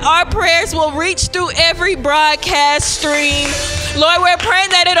praying that our prayers will reach through every broadcast stream. Lord, we're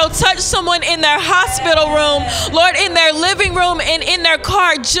praying that it'll touch someone in their hospital room, Lord, in their living room and in their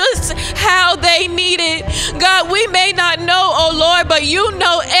car, just how they need it. God, we may not know, oh Lord, but you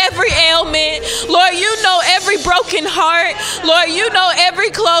know every ailment. Lord, you know every broken heart. Lord, you know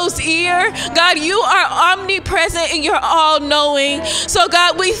every closed ear. God, you are omnipresent and you're all-knowing. So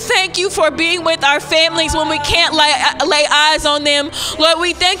God, we thank you for being with our families when we can't lay eyes on them. Lord,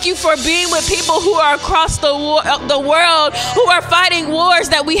 we thank you for being with people who are across the world, who are fighting wars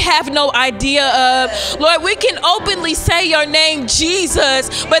that we have no idea of. Lord, we can openly say your name,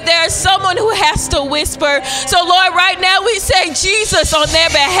 Jesus, but there's someone who has to whisper. So Lord, right now we say Jesus on their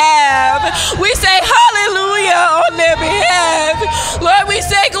behalf. We say hallelujah on their behalf. Lord, we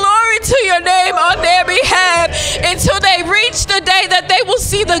say glory to your name on their behalf until they reach the day that they will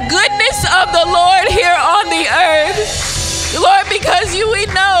see the goodness of the Lord here on the earth. Lord, because we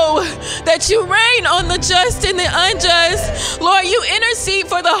know that you reign on the just and the unjust. Lord, you intercede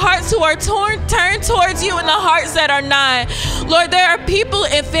for the hearts who are turned towards you and the hearts that are not. Lord, there are people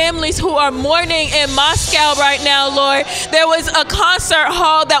and families who are mourning in Moscow right now, Lord. There was a concert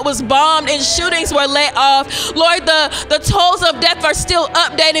hall that was bombed and shootings were let off. Lord, the tolls of death are still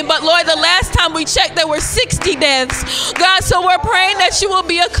updating, but Lord, the last time we checked, there were 60 deaths. God, so we're praying that you will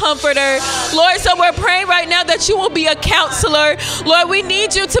be a comforter. Lord, so we're praying right now that you will be a counselor. Lord, we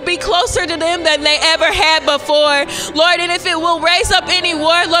need you to be closer to them than they ever had before. Lord, and if it will raise up any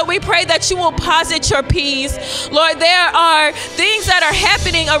war, Lord, we pray that you will posit your peace. Lord, there are things that are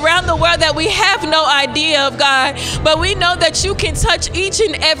happening around the world that we have no idea of, God, but we know that you can touch each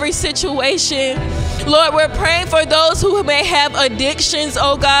and every situation. Lord, we're praying for those who may have addictions,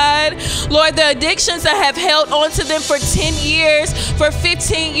 oh God. Lord, the addictions that have held on to them for 10 years, for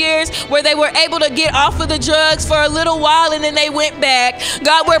 15 years, where they were able to get off of the drugs for a little while and then they went back.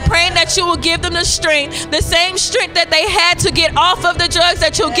 God, we're praying that you will give them the strength, the same strength that they had to get off of the drugs,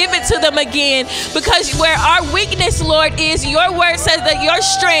 that you'll give it to them again. Because where our weakness, Lord, is, your word says that your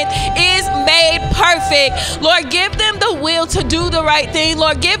strength is made perfect. Lord, give them the will to do the right thing.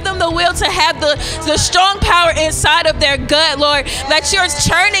 Lord, give them the will to have the strong power inside of their gut, Lord, that you're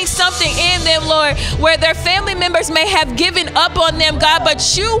churning something in them, Lord, where their family members may have given up on them, God, but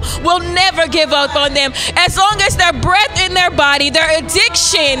you will never give up on them. As long as their breath in their body, their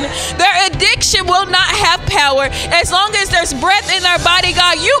addiction will not have power. As long as there's breath in their body,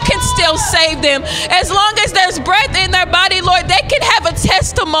 God, you can still save them. As long as there's breath in their body, Lord, they can have a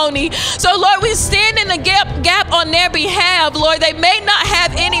testimony. So, Lord, we stand in the gap on their behalf, Lord. They may not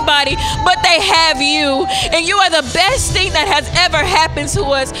have anybody, but they have you, and you are the best thing that has ever happened to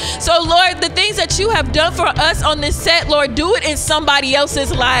us. So, Lord, the things that you have done for us on this set, Lord, do it in somebody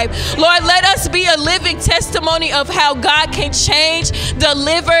else's life. Lord, let us be a living testimony of how God can change,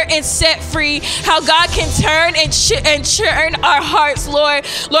 deliver, and set free, how God can turn and churn our hearts, Lord.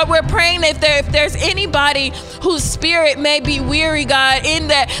 Lord, we're praying if there's anybody whose spirit may be weary, God, in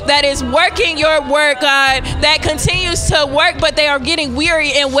that is working your work, God, that continues to work, but they are getting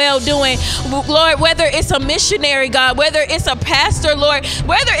weary in well-doing. Lord, whether it's a missionary, God, whether it's a pastor, Lord,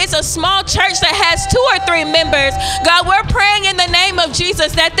 whether it's a small church that has 2 or 3 members, God, we're praying in the name of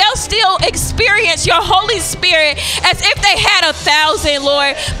Jesus that they'll still experience your Holy Spirit as if they had 1,000,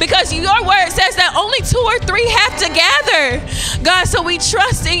 Lord, because your word says that only 2 or 3 have to gather, God. So we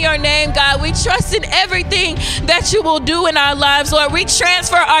trust in your name, God. We trust in everything that you will do in our lives, Lord. We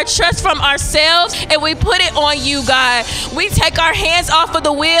transfer our trust from ourselves and we put it on you, God. We take our hands off of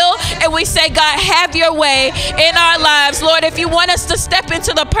the wheel and we say, God, have your way in our lives. Lord, if you want us to step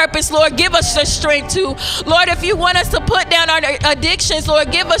into the purpose, Lord, give us the strength to. Lord, if you want us to put down our addictions,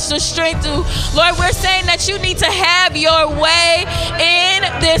 Lord, give us the strength to. Lord, we're saying that you need to have your way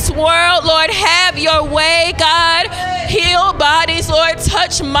in this world. Lord, have your way, God. Heal bodies, Lord.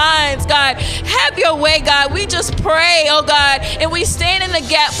 Touch minds, God. Have your way, God. We just pray, oh God, and we stand in the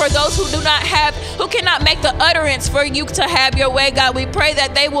gap for those who cannot make the utterance for you to have your way, God. We pray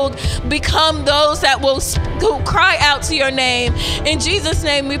that they will become those who cry out to your name. In Jesus'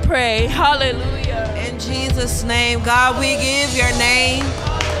 name we pray. Hallelujah. In Jesus' name, God, we give your name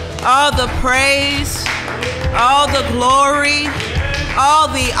all the praise, all the glory, all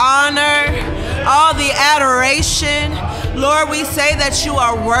the honor, all the adoration. Lord, we say that you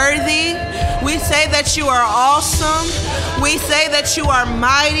are worthy. We say that you are awesome. We say that you are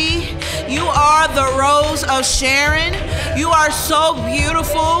mighty. You are the rose of Sharon. You are so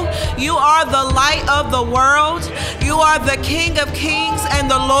beautiful. You are the light of the world. You are the King of kings and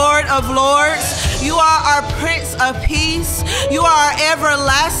the Lord of lords. You are our Prince of Peace. You are our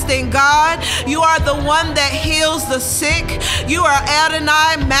everlasting God. You are the one that heals the sick. You are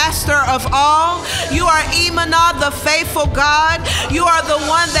Adonai, master of all. You are Imanah, the faithful God. You are the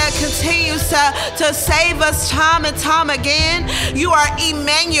one that continues to save us time and time again. You are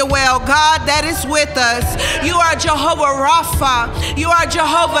Emmanuel, God, that is with us. You are Jehovah Rapha. You are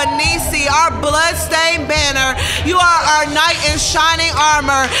Jehovah Nisi, our bloodstained banner. You are our knight in shining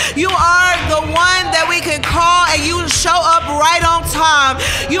armor. You are the one that we can call and you show up right on time.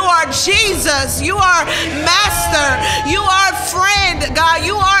 You are Jesus. You are Master. You are friend, God.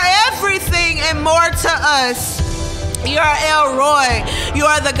 You are everything and more to us. You are El Roy. You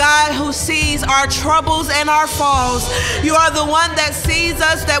are the God who sees our troubles and our falls. You are the one that sees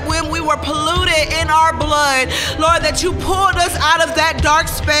us, that when we were polluted in our blood, Lord, that you pulled us out of that dark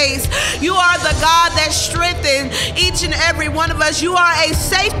space. You are the God that strengthened each and every one of us. You are a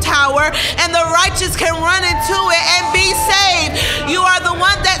safe tower, and the righteous can run into it and be saved. You are the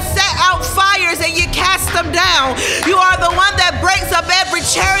one that set out fires and you cast them down. You are the one that breaks up every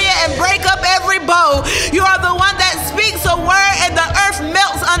chariot and break up every bow. You are the one that speaks a word and the earth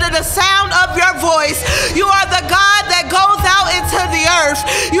melts under the sound of your voice. You are the God that goes out into the earth.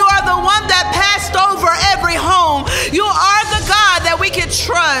 You are the one that passed over every home. You are the God that we can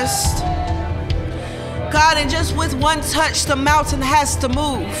trust. God, and just with one touch, the mountain has to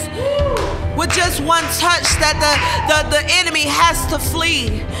move. With just one touch, that the enemy has to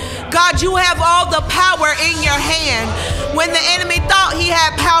flee. God, you have all the power in your hand. When the enemy thought he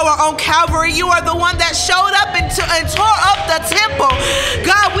had power on Calvary, you are the one that showed up and tore up the temple.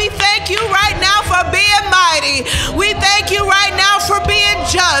 God, we thank you right now for being mighty. We thank you right now for being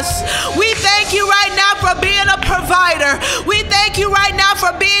just. We thank you right now for being a provider. We thank you right now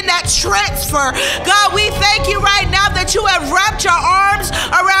for being that transfer. God, we thank you right now that you have wrapped your arms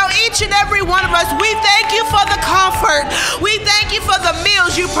around each and every one of us. We thank you for the comfort. We thank you for the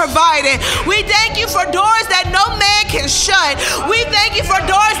meals you provide. We thank you for doors that no man can shut. We thank you for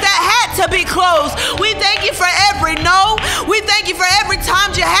doors that had to be closed. We thank you for every no. We thank you for every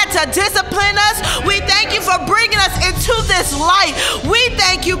time you had to discipline us. We thank you for bringing us into this light. We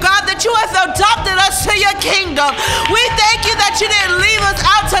thank you, God, that you have adopted us to your kingdom. We thank you that you didn't leave us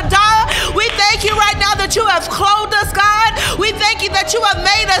out to die. We thank you right now that you have clothed us, God. We thank you that you have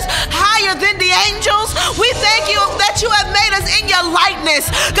made us higher than the angels. We thank you that you have made us in your likeness.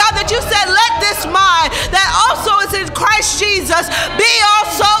 God, that you said, let this mind that also is in Christ Jesus be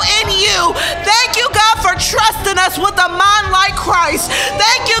also in you. Thank you, God, for trusting us with a mind like Christ.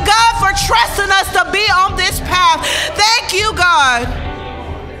 Thank you, God, for trusting us to be on this path. Thank you, God,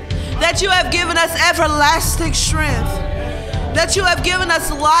 that you have given us everlasting strength, that you have given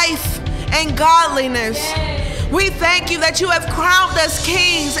us life and godliness. We thank you that you have crowned us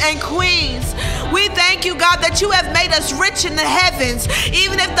kings and queens. We thank you, God, that you have made us rich in the heavens.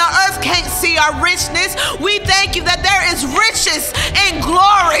 Even if the earth can't see our richness, we thank you that there is riches and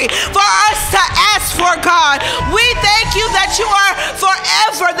glory for us to ask for, God. We thank you that you are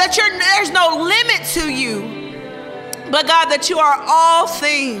forever, that there's no limit to you. But God, that you are all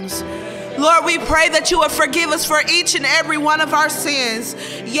things. Lord, we pray that you would forgive us for each and every one of our sins.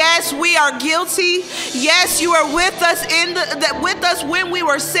 Yes, we are guilty. Yes, you are with us with us when we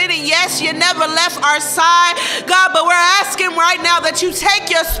were sinning. Yes, you never left our side, God. But we're asking right now that you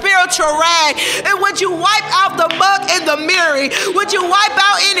take your spiritual rag and would you wipe out the muck and the mirror? Would you wipe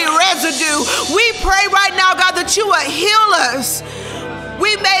out any residue? We pray right now, God, that you would heal us.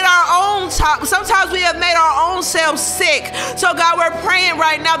 We made our own time. Sometimes we have made our own selves sick. So God, we're praying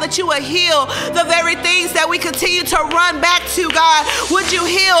right now that you would heal the very things that we continue to run back to, God. Would you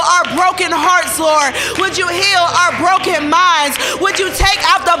heal our broken hearts, Lord? Would you heal our broken minds? Would you take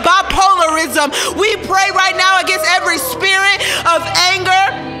out the bipolarism? We pray right now against every spirit of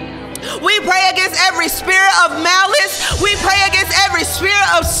anger. We pray against every spirit of malice. We pray against every spirit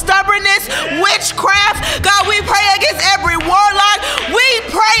of stubbornness, witchcraft. God, we pray against every warlock. We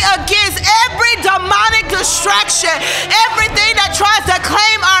pray against every demonic distraction, everything that tries to claim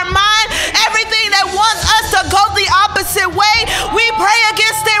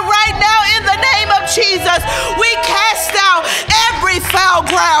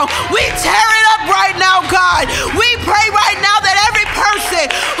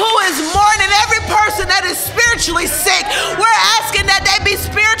spiritually sick. We're asking that they be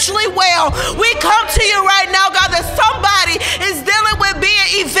spiritually well. We come to you right now, God, that somebody is dealing with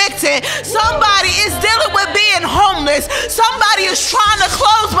being evicted. Somebody is dealing with being homeless. Somebody is trying to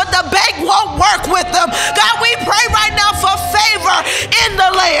close, but the bank won't work with them. God, we pray right now for favor in the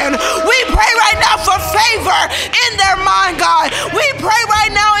land. We pray right now for favor in their mind, God. We pray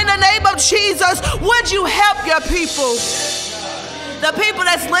right now in the name of Jesus, would you help your people? The people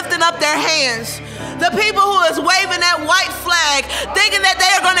that's lifting up their hands. The people who is waving that white flag, thinking that they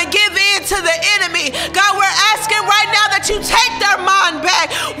are going to give in to the enemy. God, we're asking right now that you take their mind back.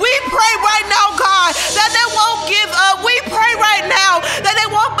 We pray right now, God, that they won't give up. We pray right now that they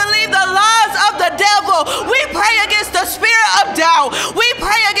won't believe the lies of the devil. We pray against the spirit of doubt. We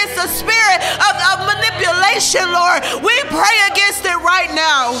pray against the spirit of manipulation, Lord. We pray against it right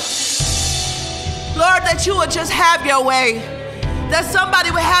now. Lord, that you would just have your way. That somebody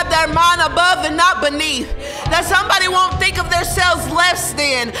would have their mind above and not beneath. That somebody won't think of themselves less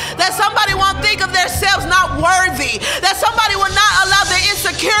than. That somebody won't think of themselves not worthy. That somebody will not allow their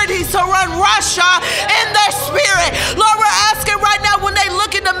insecurities to run roughshod in their spirit. Lord, we're asking right now when they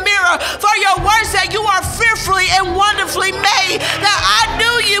look in the mirror for your words that you are fearfully and wonderfully made. That I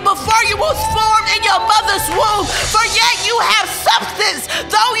knew you before you was formed in your mother's womb. For yet you have substance,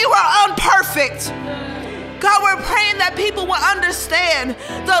 though you are unperfect. God, we're praying that people will understand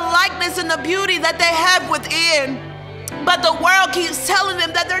the likeness and the beauty that they have within. But the world keeps telling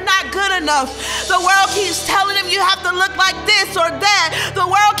them that they're not good enough. The world keeps telling them you have to look like this or that. The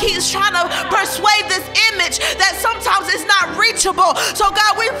world keeps trying to persuade this image that sometimes is not reachable. So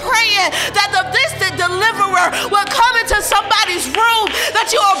God, we're praying that the distant deliverer will come into somebody's room, that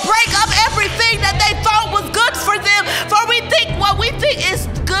you will break up everything that they thought was good for them. For we think what we think is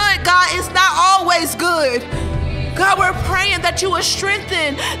good, God, is not always good. God, we're praying that you would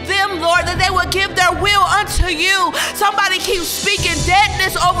strengthen them, Lord, that they would give their will unto you. Somebody keeps speaking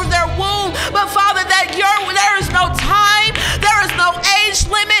deadness over their womb, but Father, that there is no time, there is no age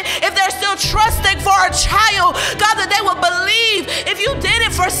limit. If they're still trusting for a child, God, that they will believe. If you did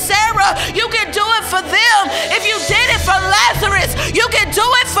it for Sarah, you can do it for them. If you did it for Lazarus, you can do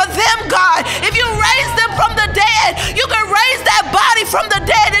it for them, God. If you raised them from the dead, you can raise that body from the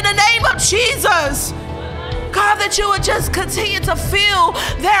dead in the name of Jesus. God, that you would just continue to fill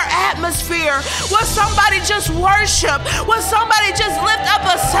their atmosphere. Will somebody just worship? Will somebody just lift up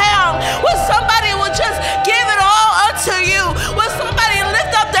a sound? Will somebody will just give it all unto you? Will somebody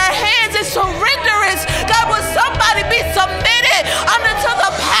lift up their hands in surrenderance? God, will somebody be submitted unto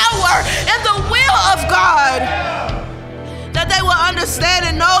the power and the will of God? That they will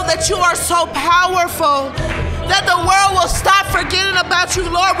understand and know that you are so powerful. That the world will stop forgetting about you,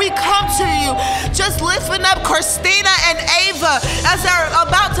 Lord. We come to you just lifting up Christina and Ava as they're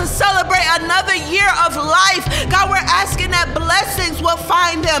about to celebrate another year of life. God, we're asking that blessings will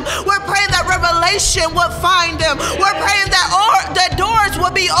find them. We're praying that revelation will find them. We're praying that doors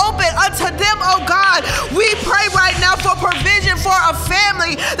will be open unto them, oh God. We pray right now for provision for a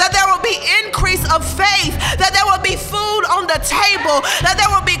family, that there will be increase of faith, that there will be food on the table, that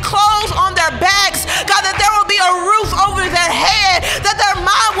there will be clothes on their backs, God, that there will be a roof over their head, that their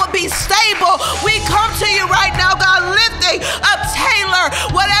mind will be stable. We come to you right now, God, lifting up Taylor,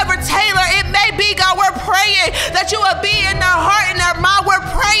 whatever Taylor it may be, God, we're praying that you will be in their heart and their mind. We're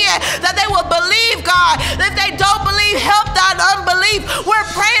praying that they will believe, God. If they don't believe, help thine unbelief. We're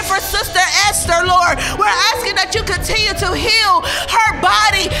praying for Sister Esther, Lord. We're asking that you continue to heal her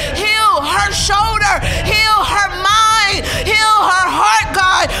body, heal her shoulder, heal her mind, heal her heart,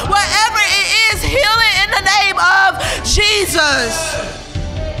 God. Whatever it is, heal it in the name of Jesus.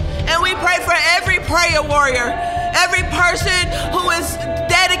 And we pray for every prayer warrior, every person who is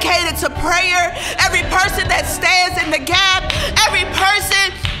dedicated to prayer, every person that stands in the gap, every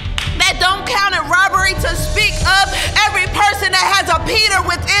person that don't count it robbery to speak up, every person that has a Peter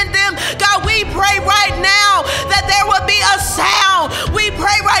within them. God, we pray right now that there will be a sound. We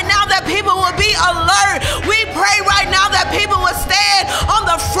pray right now that people will be alert. We pray right now that people will stand on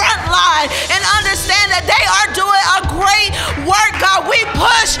the front line and understand that they are doing a great work, God. We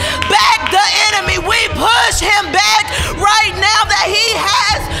push back the enemy. We push him back right now, that he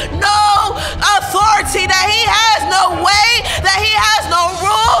has no authority, that he has no way, that he has no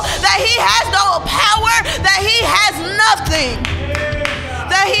rule, that he has no power, that he has nothing,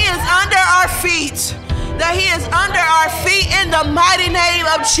 that he is under our feet, that he is under our feet in the mighty name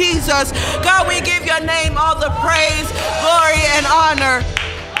of Jesus. God, we give your name all the praise, glory, and honor.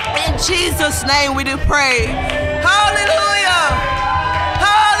 In Jesus' name we do pray. Hallelujah.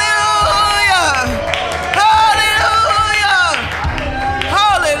 Hallelujah. Hallelujah.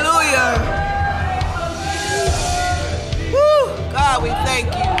 Hallelujah.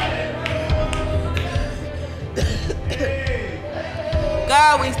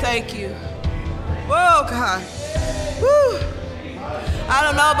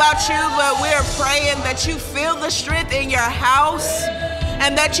 know about you, but we're praying that you feel the strength in your house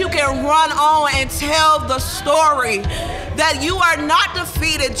and that you can run on and tell the story, that you are not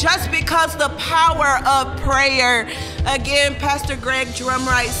defeated just because the power of prayer. Again, Pastor Greg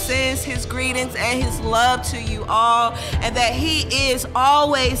Drumwright sends his greetings and his love to you all, and that he is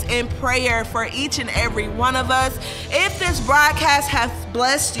always in prayer for each and every one of us. If this broadcast has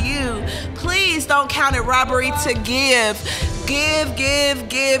blessed you, please don't count it robbery to give. Give.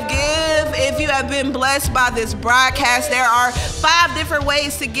 If you have been blessed by this broadcast, there are 5 different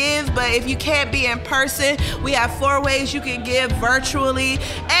ways to give, but if you can't be in person, we have 4 ways you can give virtually,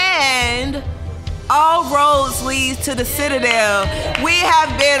 and all roads lead to the Citadel. We have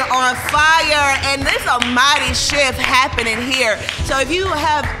been on fire, and there's a mighty shift happening here. So if you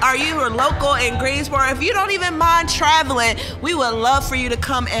are local in Greensboro, if you don't even mind traveling, we would love for you to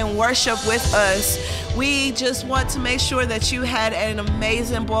come and worship with us. We just want to make sure that you had an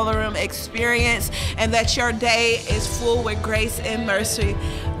amazing Boiler Room experience and that your day is full with grace and mercy.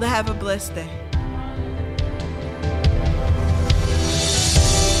 Have a blessed day.